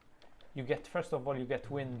 You get, first of all, you get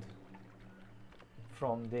wind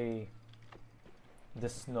from the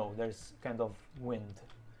snow. There's kind of wind,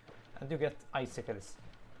 and you get icicles.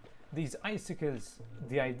 These icicles,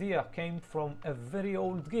 the idea came from a very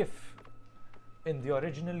old GIF in the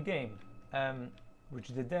original game, which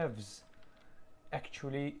the devs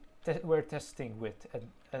actually were testing with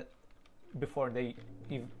before they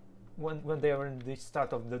when they were in the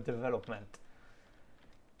start of the development.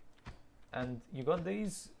 And you got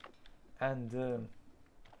these, and you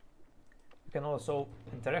can also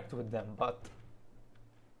interact with them, but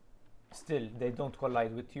still they don't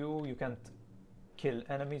collide with you. You can't kill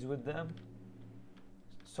enemies with them,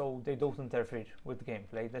 so they don't interfere with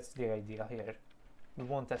gameplay. That's the idea here. We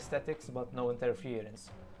want aesthetics but no interference,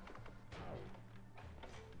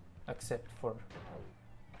 except for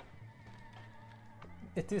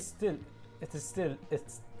it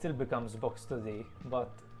still becomes Box2D,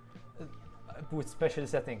 but with special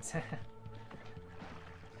settings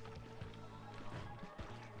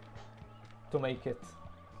to make it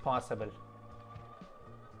possible.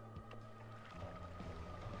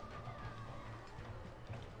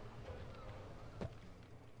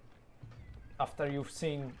 After you've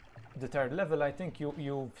seen the third level, I think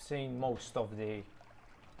you've seen most of the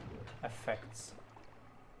effects.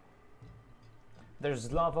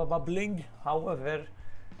 There's lava bubbling, however,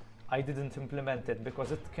 I didn't implement it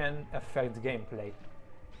because it can affect gameplay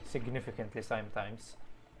significantly sometimes.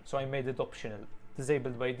 So I made it optional.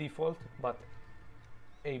 Disabled by default, but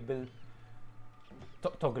able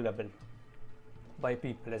toggleable by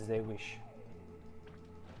people as they wish.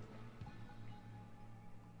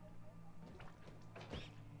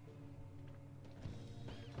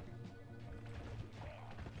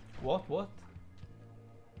 What?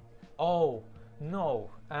 Oh, no,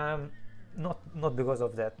 not because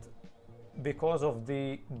of that. Because of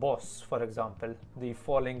the boss, for example, the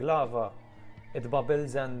falling lava, it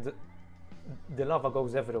bubbles and the lava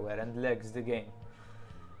goes everywhere and lags the game.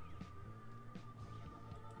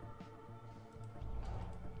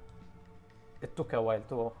 It took a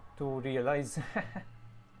while to realize.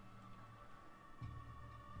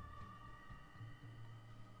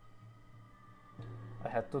 I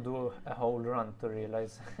had to do a whole run to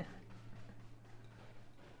realize.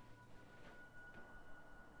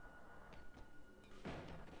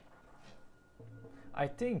 I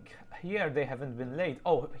think here they haven't been laid.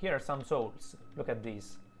 Oh, here are some souls. Look at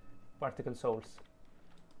these. Particle souls.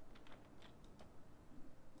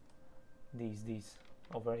 These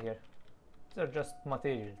over here. They're just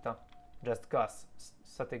material, just gas,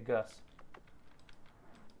 static gas.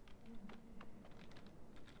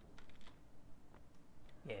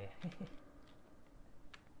 Yeah.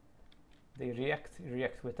 They react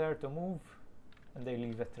with air to move, and they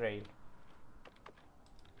leave a trail.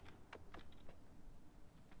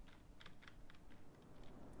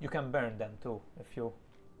 You can burn them too if you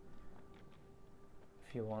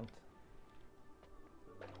want.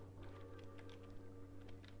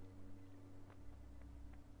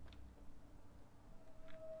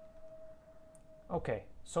 Okay,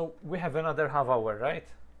 so we have another half hour, right?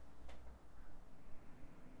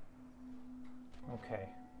 Okay,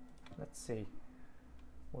 let's see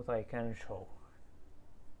what I can show.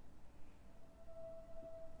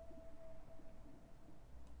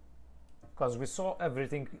 Because we saw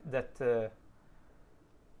everything that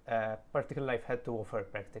Particle Life had to offer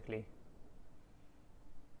practically.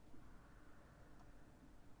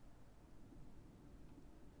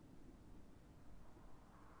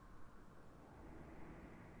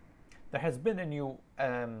 There has been a new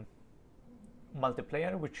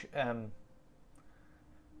multiplayer which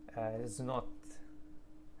has not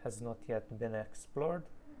yet been explored,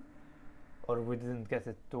 or we didn't get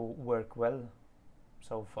it to work well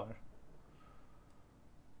so far.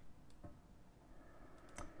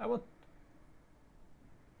 I want.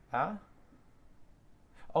 Ah?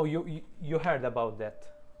 Oh, you heard about that?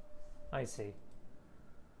 I see.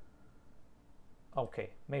 Okay,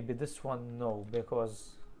 maybe this one no,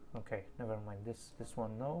 because okay, never mind. This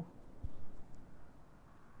one no.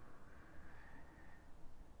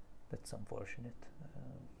 That's unfortunate.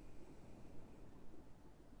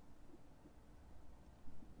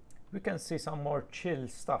 We can see some more chill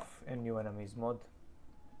stuff in New Enemies mod,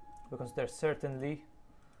 because there's certainly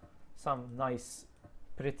some nice,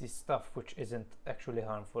 pretty stuff which isn't actually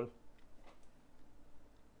harmful.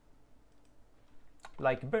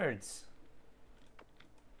 Like birds.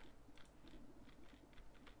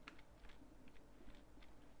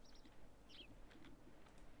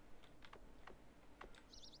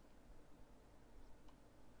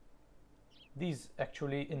 These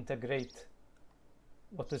actually integrate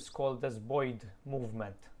what is called as Boid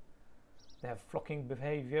movement. They have flocking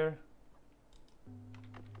behavior.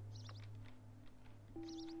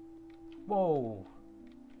 Whoa!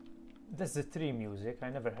 That's the tree music.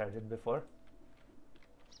 I never heard it before.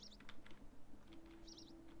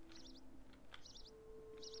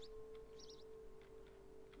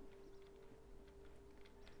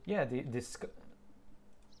 Yeah, the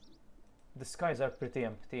skies are pretty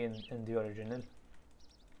empty in the original.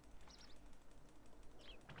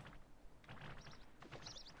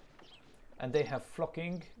 And they have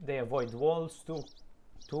flocking, they avoid walls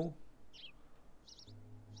too.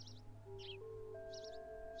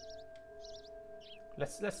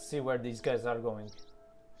 Let's see where these guys are going.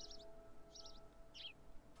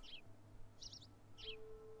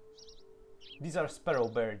 These are sparrow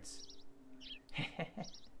birds.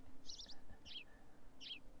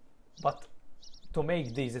 But to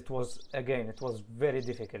make these, it was very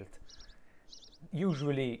difficult.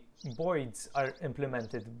 Usually Boids are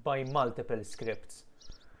implemented by multiple scripts,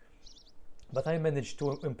 but I managed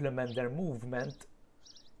to implement their movement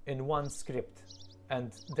in one script,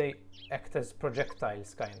 and they act as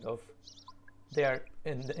projectiles, kind of. They are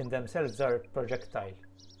in themselves are projectile,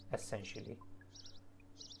 essentially.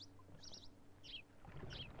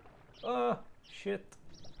 Oh shit!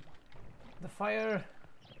 The fire!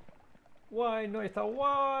 Why, Noita?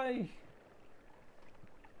 Why?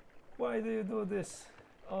 Why do you do this?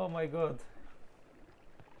 Oh my god!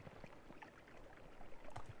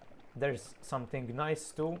 There's something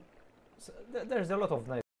nice too. So there's a lot of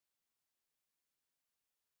nice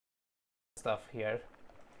stuff here,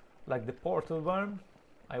 like the portal worm.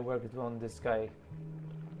 I worked on this guy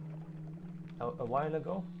a while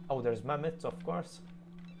ago. Oh, there's mammoths, of course.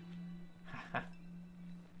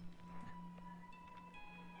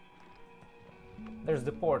 There's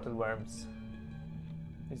the portal worms.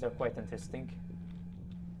 These are quite interesting.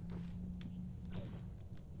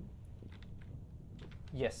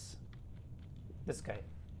 Yes, this guy.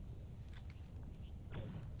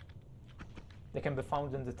 They can be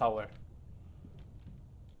found in the tower.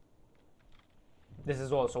 This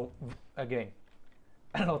is also, again,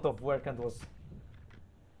 a lot of work, and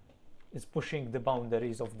is pushing the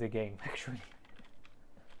boundaries of the game, actually.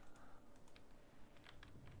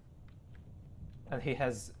 And he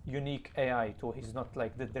has unique AI too. He's not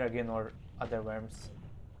like the dragon or other worms.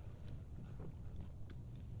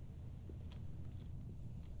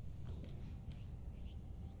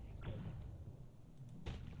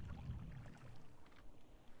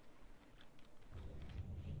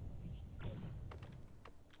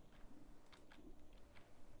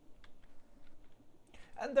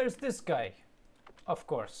 And there's this guy, of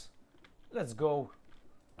course. Let's go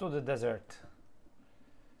to the desert.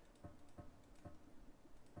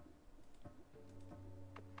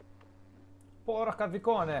 Porca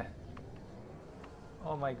vicone!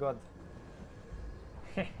 Oh my god.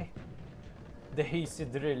 The Hiisi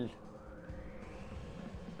drill.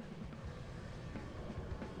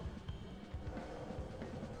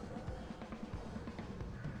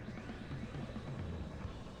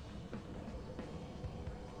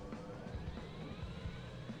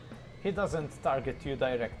 He doesn't target you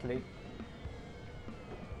directly.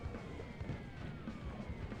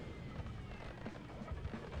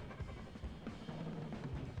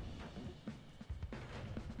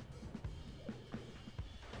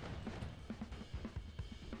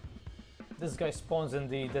 This guy spawns in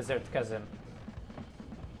the desert chasm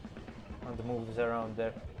and moves around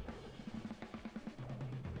there.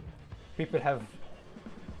 People have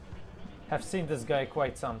seen this guy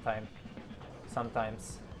quite some time.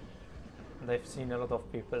 Sometimes. They've seen a lot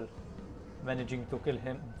of people managing to kill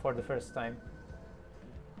him for the first time.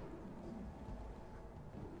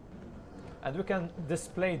 And we can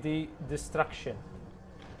display the destruction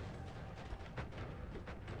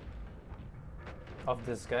of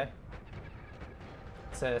this guy.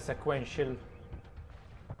 It's a sequential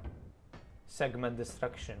segment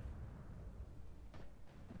destruction.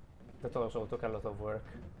 That also took a lot of work.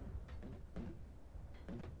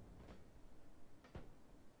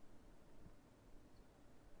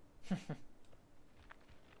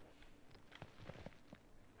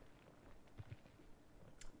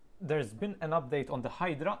 There's been an update on the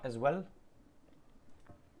Hydra as well.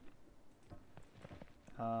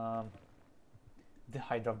 The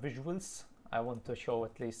Hydra visuals. I want to show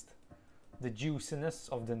at least the juiciness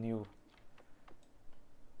of the new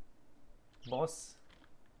boss.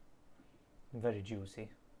 Very juicy.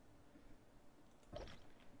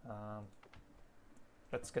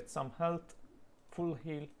 Let's get some health. Full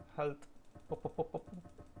heal, health. Pop, pop, pop, pop.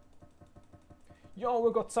 Yo,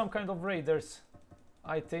 we got some kind of raiders,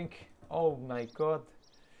 I think. Oh my god.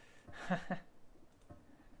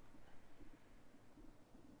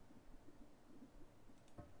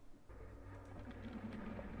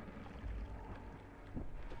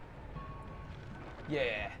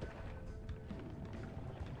 Yeah.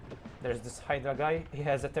 There's this Hydra guy. He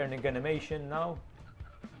has a turning animation now.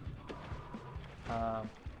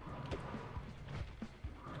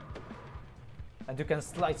 And you can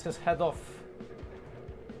slice his head off.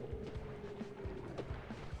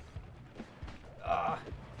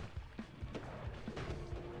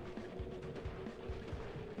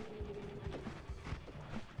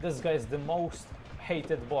 This guy is the most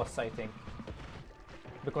hated boss, I think,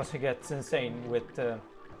 because he gets insane with a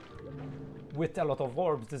lot of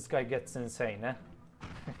orbs. This guy gets insane, eh?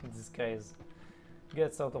 This guy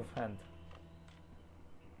gets out of hand.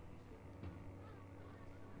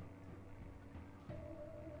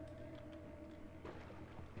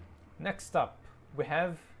 Next up, we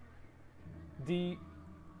have the...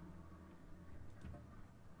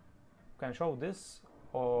 Can I show this?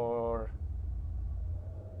 Or...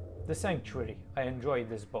 the Sanctuary. I enjoy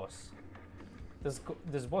this boss.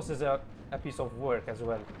 This boss is a piece of work as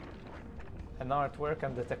well. An artwork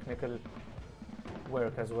and the technical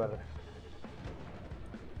work as well.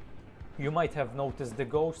 You might have noticed the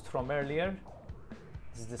ghost from earlier.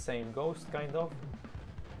 This is the same ghost, kind of.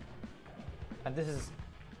 And this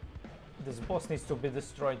boss needs to be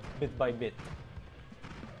destroyed bit by bit.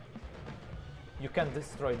 You can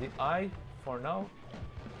destroy the eye for now.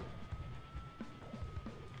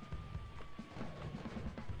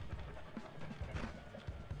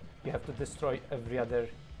 You have to destroy every other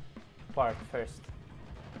part first.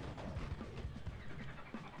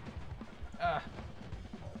 Ah.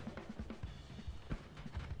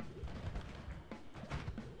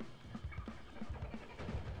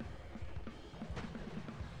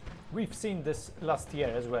 We've seen this last year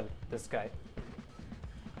as well, this guy.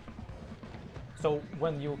 So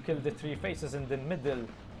when you kill the three faces in the middle,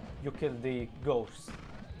 you kill the ghost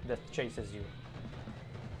that chases you.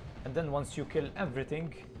 And then once you kill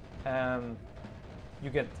everything, you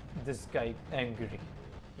get this guy angry.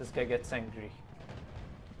 This guy gets angry.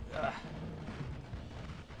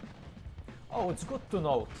 Oh, it's good to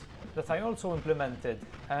note that I also implemented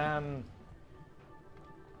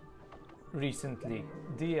recently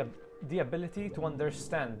the ability to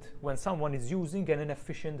understand when someone is using an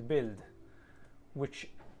inefficient build, which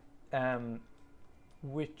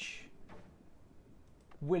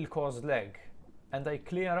will cause lag, and I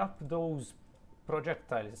clear up those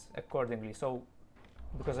projectiles accordingly. So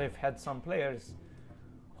because I've had some players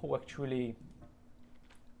who actually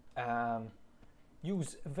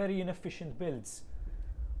use very inefficient builds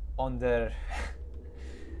on their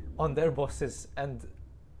on their bosses, and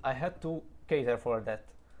I had to cater for that.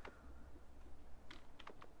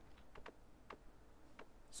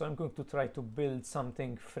 So I'm going to try to build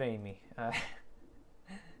something framey.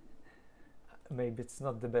 Maybe it's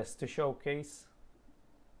not the best to showcase,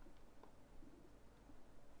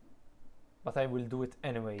 but I will do it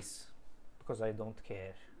anyways because I don't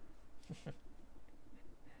care.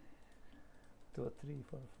 2, 3,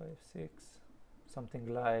 4, 5, 6, something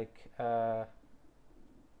like 2,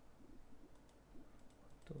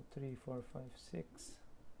 3, 4, 5, 6,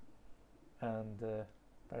 and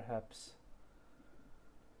perhaps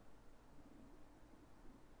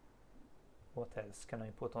what else can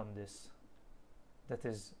I put on this? That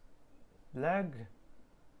is lag,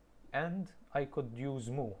 and I could use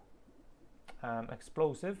Mwyah.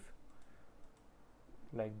 Explosive,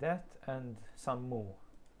 like that, and some Mwyah.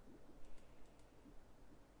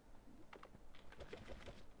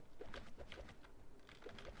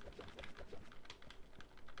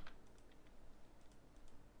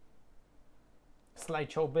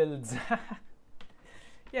 Slideshow builds.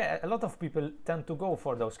 Yeah, a lot of people tend to go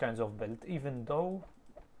for those kinds of builds, even though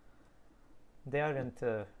they aren't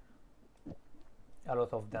a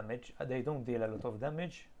lot of damage. They don't deal a lot of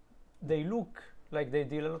damage. They look like they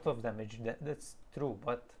deal a lot of damage. That's true,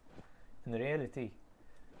 but in reality,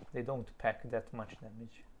 they don't pack that much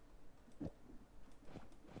damage.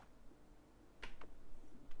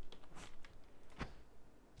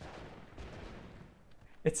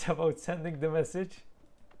 It's about sending the message.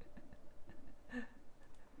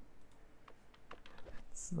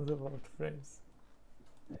 It's not about frames.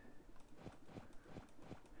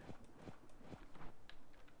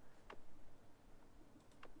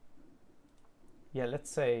 Yeah,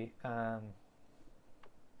 let's say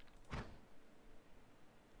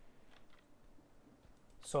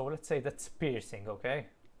so let's say that's piercing, okay?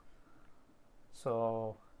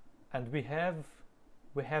 So, and we have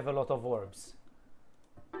a lot of orbs.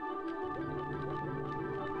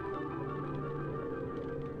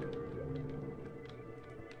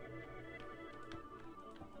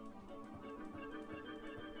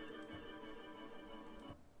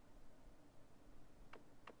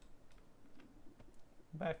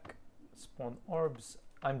 Back, spawn orbs.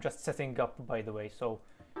 I'm just setting up, by the way, so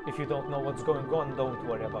if you don't know what's going on, don't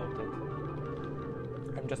worry about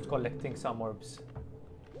it. I'm just collecting some orbs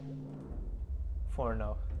for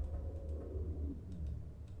now.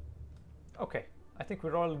 Okay, I think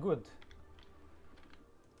we're all good.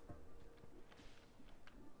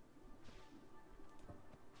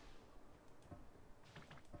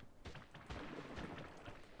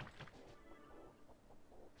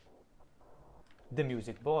 The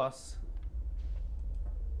music boss.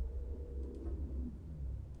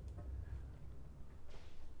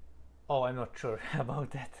 Oh, I'm not sure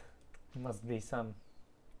about that. Must be some.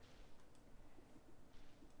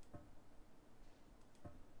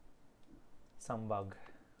 some bug.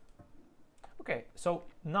 Okay, so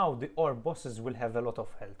now the orb bosses will have a lot of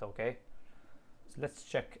health, okay? So let's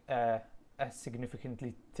check a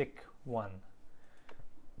significantly thick one.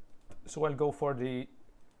 So I'll go for the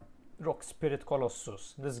Rock Spirit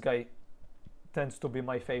Colossus. This guy tends to be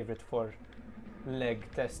my favorite for leg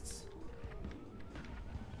tests.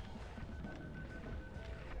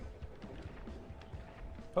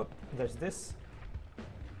 Oh, there's this.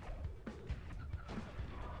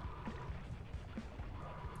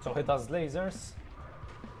 So he does lasers,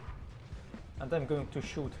 and I'm going to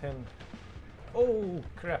shoot him. Oh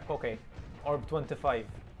crap, okay. Orb 25.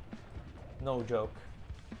 No joke.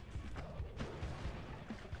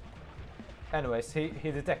 Anyways, he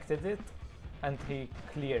detected it and he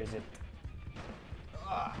clears it.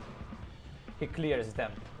 He clears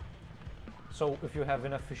them. So if you have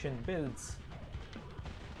inefficient builds,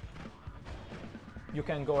 you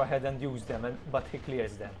can go ahead and use them, but he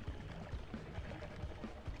clears them.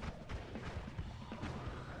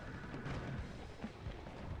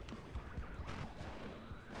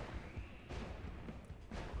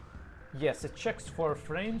 Yes, it checks for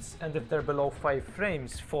frames, and if they're below 5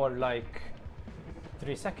 frames for like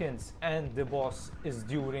 3 seconds and the boss is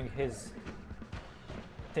during his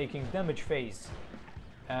taking damage phase,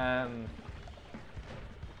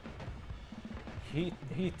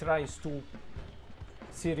 he tries to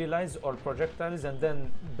serialize all projectiles and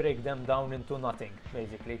then break them down into nothing,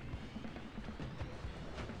 basically,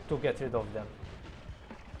 to get rid of them.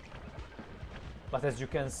 But as you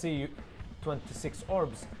can see, 26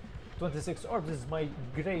 orbs is my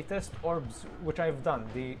greatest orbs which I've done,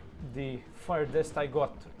 the farthest I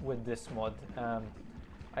got with this mod.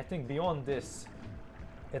 I think beyond this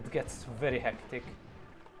it gets very hectic.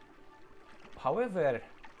 However,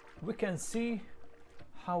 we can see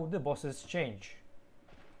how the bosses change,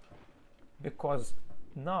 because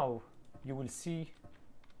now you will see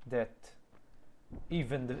that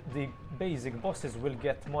even the basic bosses will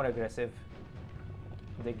get more aggressive.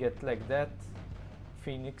 They get like that,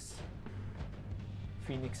 Phoenix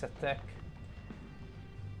attack.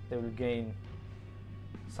 They will gain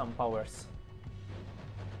some powers.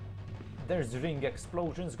 There's ring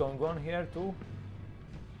explosions going on here too.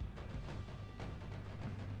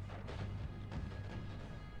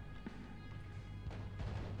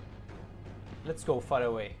 Let's go far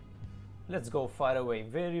away. Let's go far away.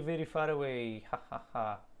 Very, very far away. Ha ha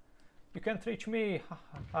ha. You can't reach me. Ha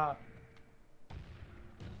ha ha.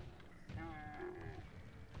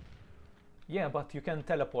 Yeah, but you can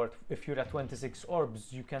teleport. If you're at 26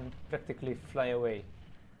 orbs, you can practically fly away.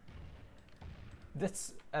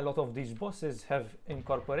 That's a lot of these bosses have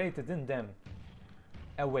incorporated in them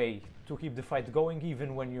a way to keep the fight going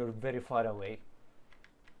even when you're very far away.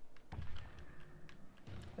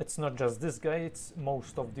 It's not just this guy, it's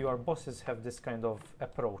most of your bosses have this kind of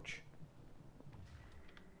approach.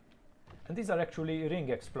 And these are actually ring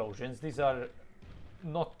explosions. These are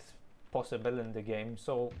not possible in the game,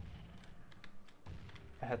 so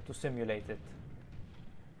I had to simulate it.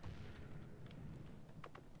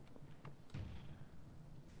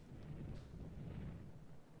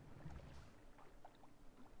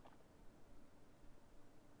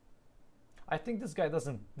 I think this guy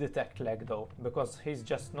doesn't detect lag though, because he's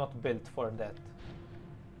just not built for that.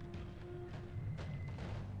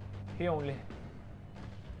 He only...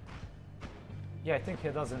 Yeah, I think he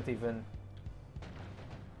doesn't even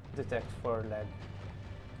detect for lag.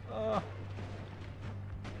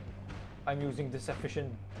 I'm using this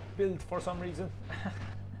efficient build for some reason.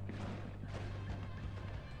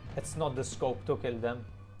 It's not the scope to kill them.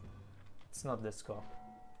 It's not the scope.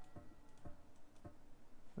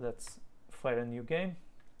 Let's fire a new game.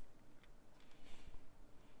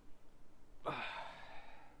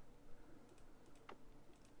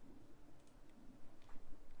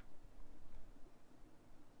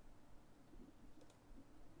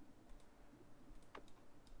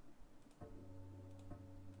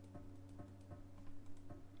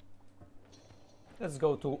 Let's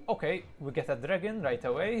go to, okay, we get a dragon right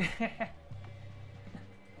away.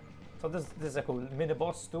 So this is a cool mini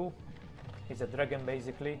boss too. He's a dragon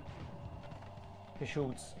basically. He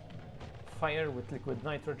shoots fire with liquid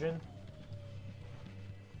nitrogen.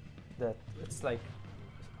 That it's like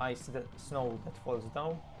ice, that snow that falls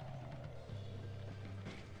down.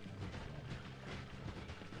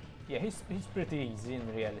 Yeah, he's pretty easy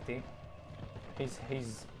in reality.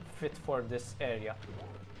 He's fit for this area.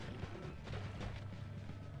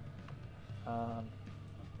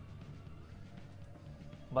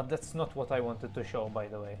 But that's not what I wanted to show, by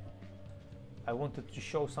the way. I wanted to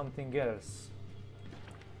show something else.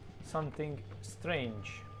 Something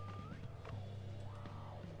strange.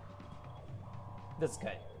 This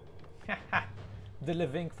guy. The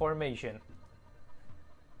living formation.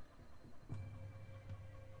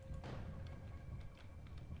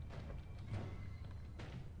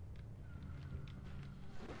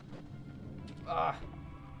 Ah,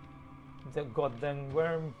 the goddamn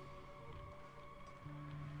worm.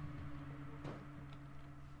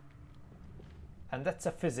 And that's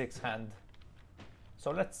a physics hand.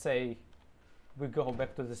 So let's say we go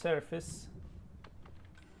back to the surface,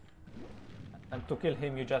 and to kill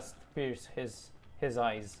him you just pierce his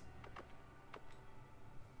eyes.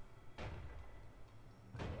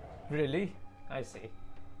 Really? I see.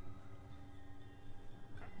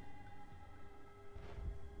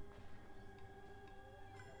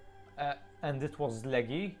 And it was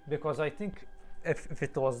laggy, because I think if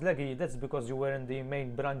it was laggy, that's because you were in the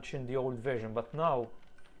main branch in the old version, but now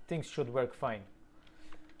things should work fine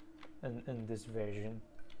in this version.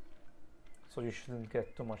 So you shouldn't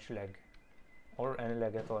get too much lag, or any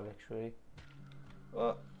lag at all actually.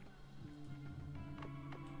 Oh.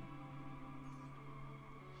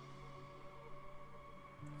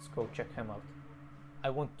 Let's go check him out. I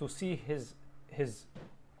want to see his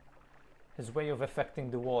way of affecting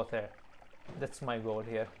the water. That's my goal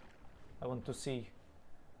here. I want to see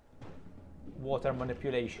water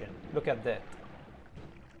manipulation. Look at that.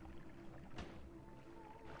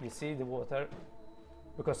 You see the water?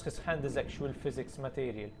 Because his hand is actual physics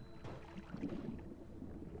material.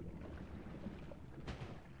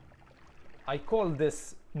 I call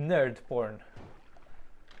this nerd porn.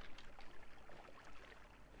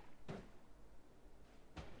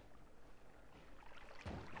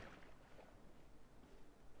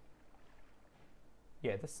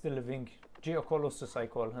 Yeah, that's the living Geocolossus, I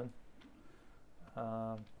call him.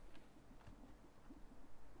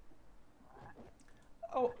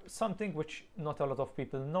 Oh, something which not a lot of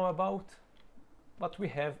people know about, but we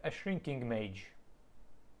have a shrinking mage.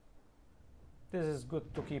 This is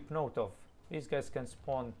good to keep note of. These guys can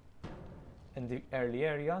spawn in the early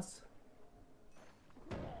areas.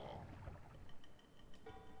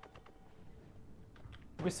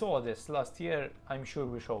 We saw this last year, I'm sure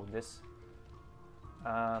we showed this.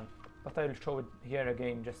 But I'll show it here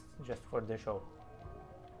again just for the show.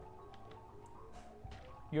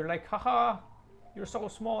 You're like, haha, you're so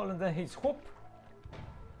small, and then he's whoop.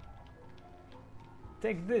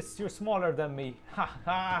 Take this, you're smaller than me.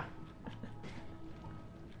 Haha.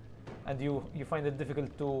 And you find it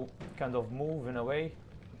difficult to kind of move in a way.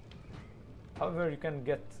 However, you can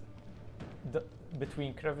get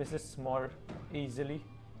between crevices more easily.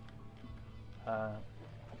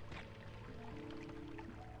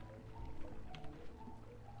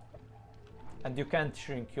 And you can't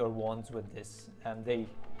shrink your wands with this, and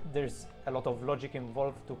there's a lot of logic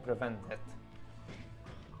involved to prevent that.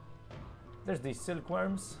 There's these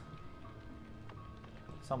silkworms,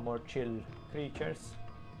 some more chill creatures.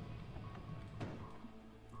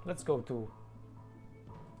 Let's go to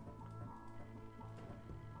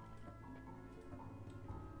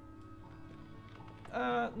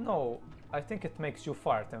no, I think it makes you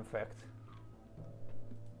fart, in fact.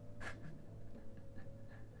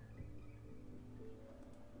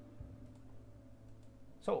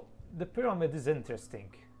 So the pyramid is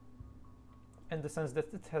interesting in the sense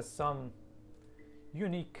that it has some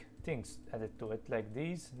unique things added to it, like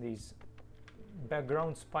these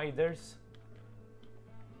background spiders.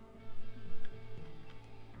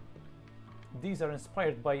 These are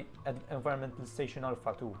inspired by Environmental Station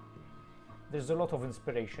Alpha 2. There's a lot of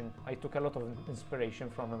inspiration. I took a lot of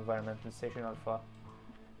inspiration from Environmental Station Alpha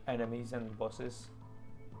enemies and bosses.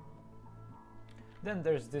 Then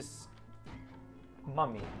there's this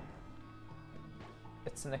mummy.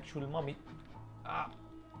 It's an actual mummy,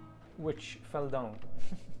 which fell down.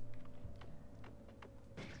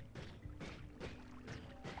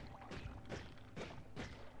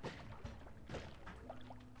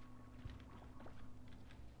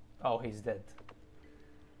 Oh, he's dead.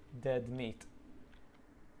 Dead meat.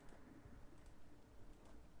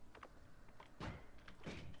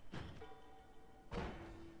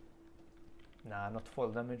 Nah, not full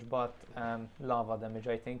damage, but lava damage,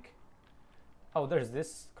 I think. Oh, there's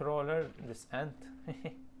this crawler, this ant.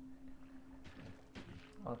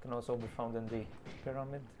 One can also be found in the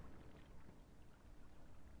pyramid.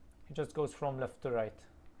 He just goes from left to right.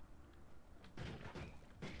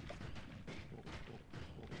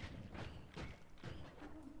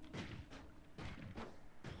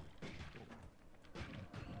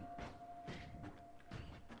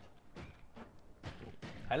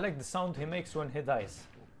 I like the sound he makes when he dies.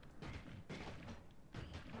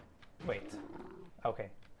 Wait. Okay.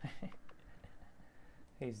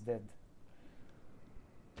 He's dead.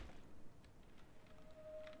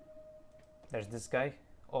 There's this guy,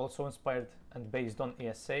 also inspired and based on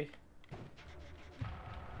ESA.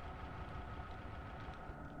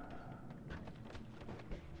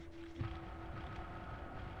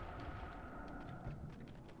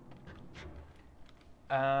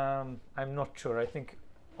 I'm not sure, I think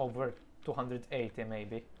over 280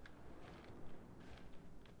 maybe.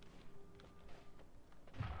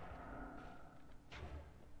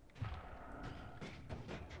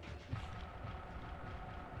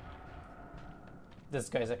 This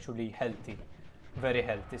guy is actually healthy, very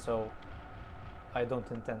healthy, so I don't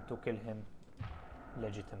intend to kill him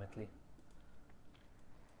legitimately.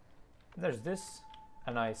 There's this,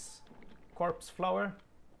 a nice corpse flower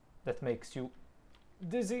that makes you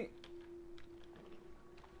dizzy.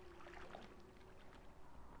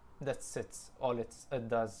 That's it, all it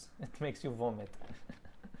does. It makes you vomit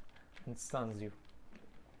and stuns you.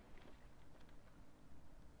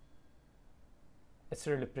 It's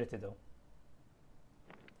really pretty though.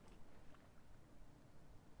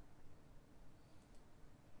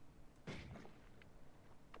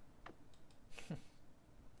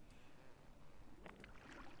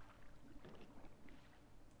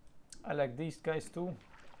 I like these guys too.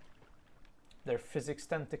 They're physics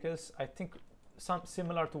tentacles. I think some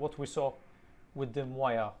similar to what we saw with the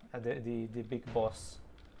Mwyah, the big boss.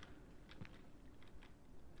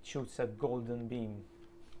 It shoots a golden beam.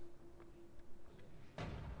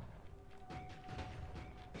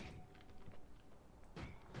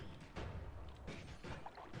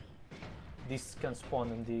 These can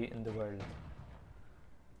spawn in the world.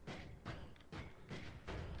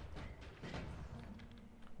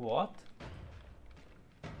 What?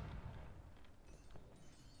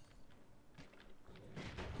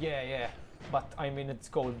 Yeah, but I mean it's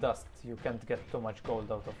gold dust. You can't get too much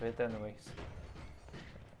gold out of it anyways.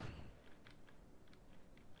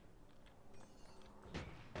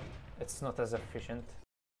 It's not as efficient.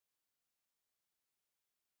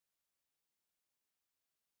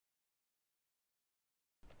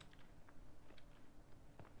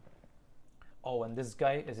 Oh, and this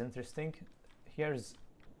guy is interesting. Here's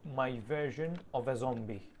my version of a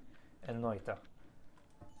zombie in Noita.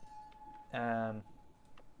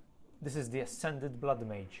 This is the Ascended Blood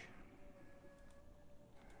Mage.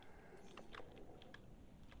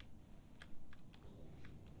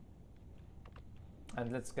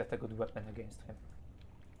 And let's get a good weapon against him.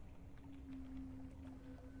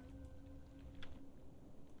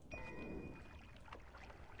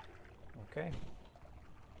 Okay.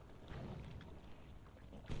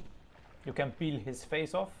 You can peel his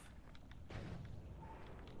face off.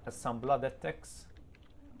 Has some blood attacks.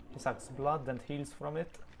 He sucks blood and heals from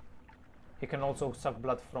it. He can also suck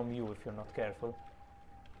blood from you if you're not careful.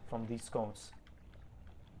 From these cones.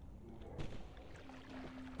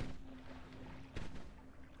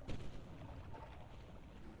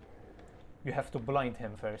 You have to blind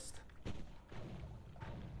him first.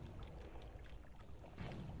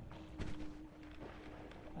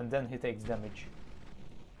 And then he takes damage.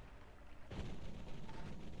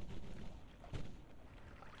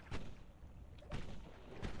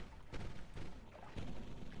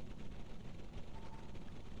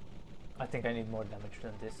 I think I need more damage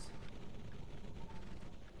than this.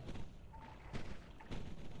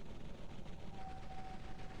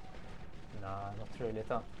 Nah, not really.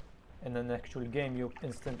 In an actual game you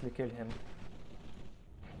instantly kill him.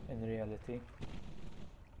 In reality.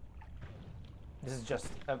 This is just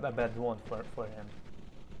a bad one for him.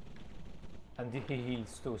 And he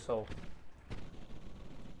heals too, so...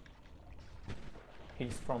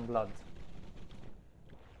 Heals from blood.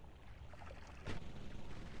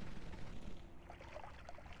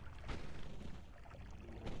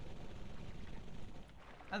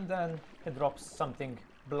 And then he drops something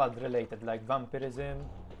blood related, like vampirism,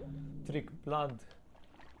 trick blood,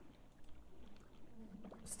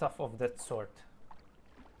 stuff of that sort.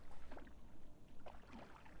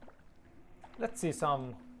 Let's see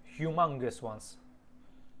some humongous ones.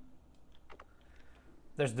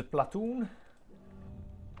 There's the platoon.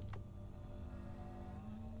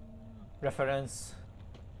 Reference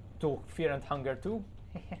to Fear and Hunger 2.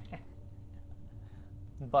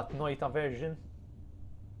 But Noita version.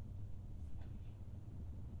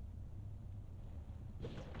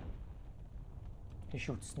 He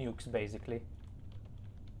shoots nukes basically.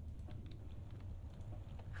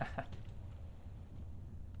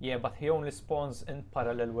 Yeah, but he only spawns in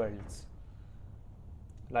parallel worlds.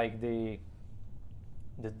 Like the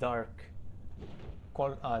dark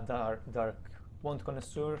Wand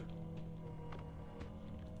Connoisseur.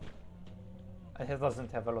 And he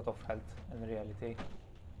doesn't have a lot of health in reality.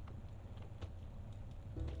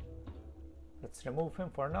 Let's remove him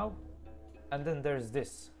for now. And then there's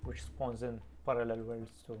this, which spawns in parallel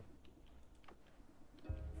worlds too.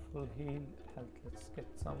 Full heal, health, let's get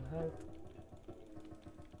some health.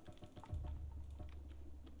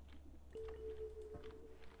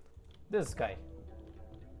 This guy.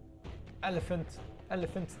 Elephant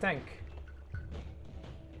tank.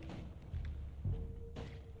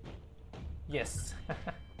 Yes.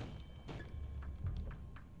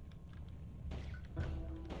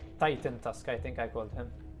 Titan Tusk, I think I called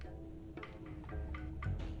him.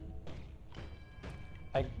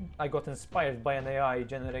 I got inspired by an AI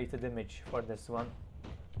generated image for this one.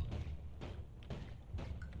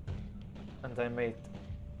 And I made,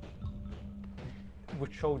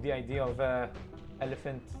 which showed the idea of a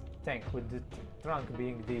elephant tank with the trunk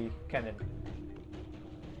being the cannon.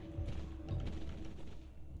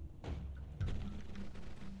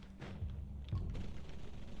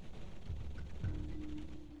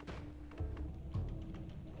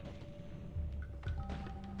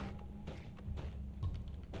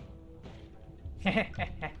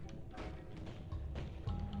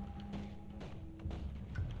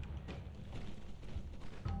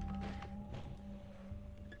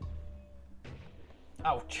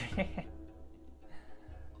 Ouch.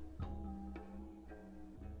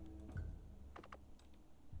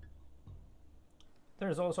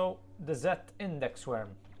 There's also the Z index worm.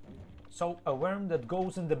 So a worm that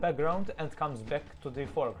goes in the background and comes back to the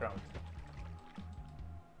foreground.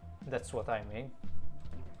 That's what I mean.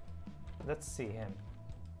 Let's see him.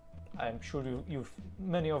 I'm sure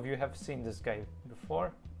many of you have seen this guy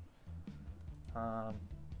before.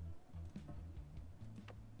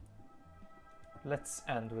 Let's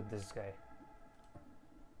end with this guy.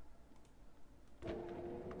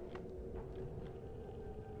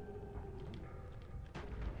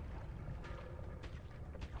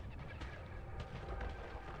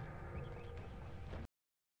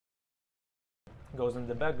 Goes in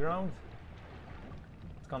the background,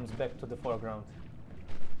 comes back to the foreground.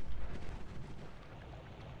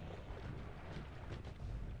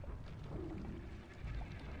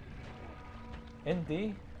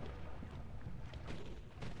 Indeed.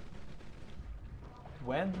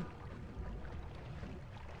 When?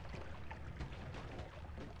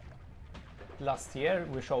 Last year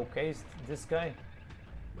we showcased this guy.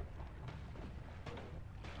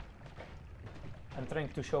 I'm trying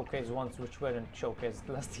to showcase ones which weren't showcased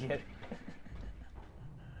last year.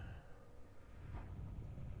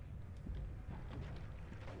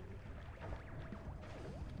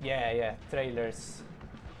 Yeah, trailers.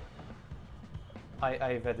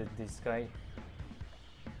 I've added this guy.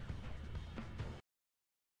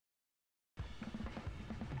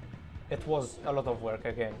 It was a lot of work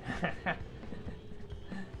again.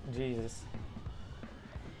 Jesus.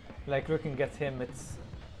 Like looking at him, it's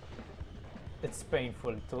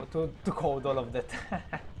painful to code all of that.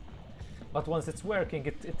 But once it's working,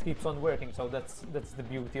 it keeps on working, so that's the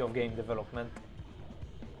beauty of game development.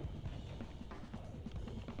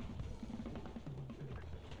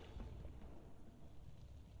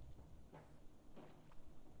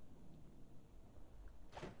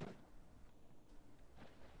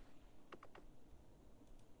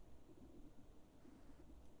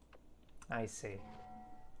 I see.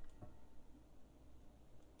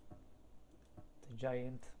 The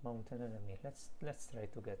giant mountain enemy. Let's try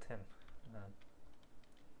to get him.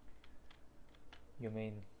 You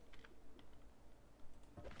mean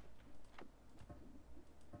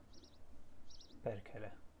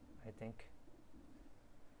Perkele, I think.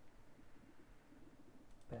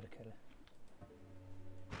 Perkele.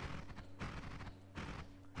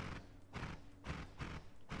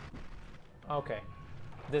 Okay.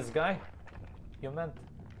 This guy? You meant?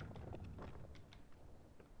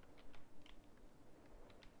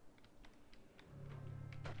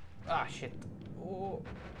 Ah, shit. Oh.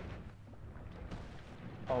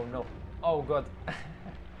 Oh no. Oh god.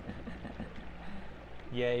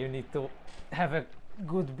 Yeah, you need to have a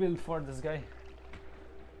good build for this guy.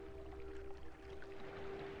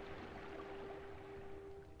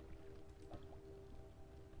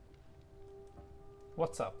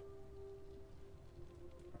 What's up?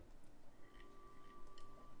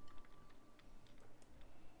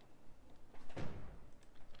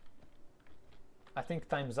 I think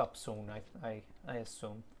time's up soon, I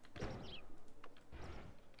assume.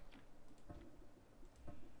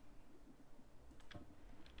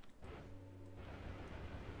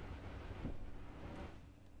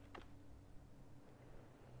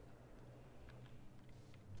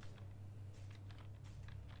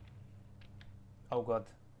 Oh god,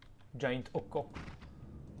 giant Ukko.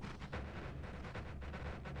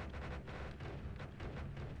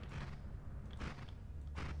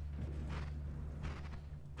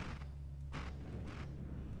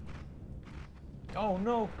 Oh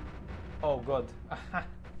no! Oh god.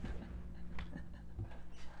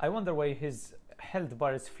 I wonder why his health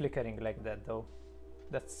bar is flickering like that though.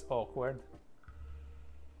 That's awkward.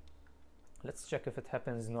 Let's check if it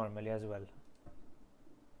happens normally as well.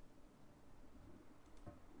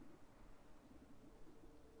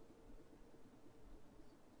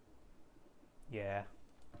 Yeah,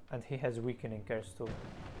 and he has weakening curse too.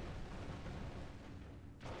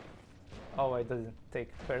 Oh, I didn't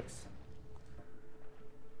take perks.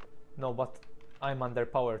 No, but I'm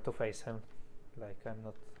underpowered to face him. Like, I'm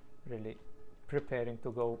not really preparing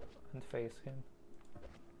to go and face him.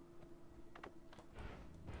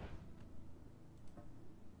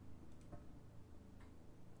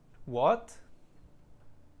 What?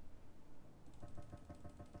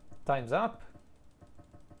 Time's up.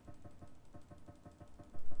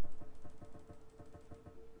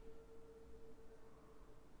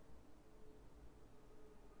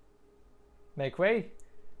 Make way.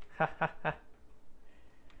 Ha ha ha.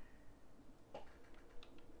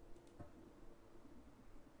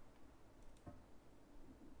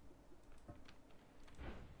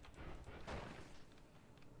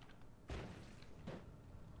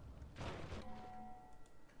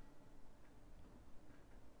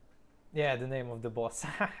 Yeah, the name of the boss.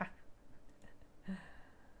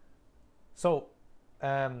 So,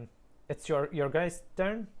 it's your guys'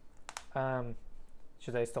 turn.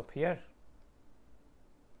 Should I stop here?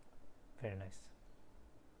 Very nice.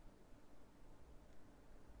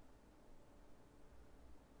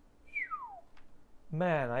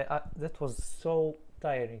 Man, I that was so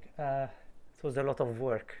tiring. It was a lot of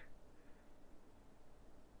work.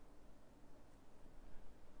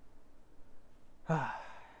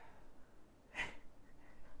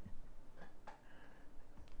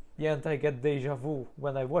 Yeah, and I get deja vu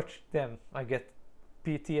when I watch them. I get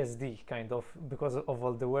PTSD kind of because of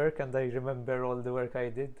all the work, and I remember all the work I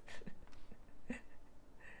did.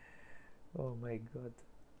 Oh my god.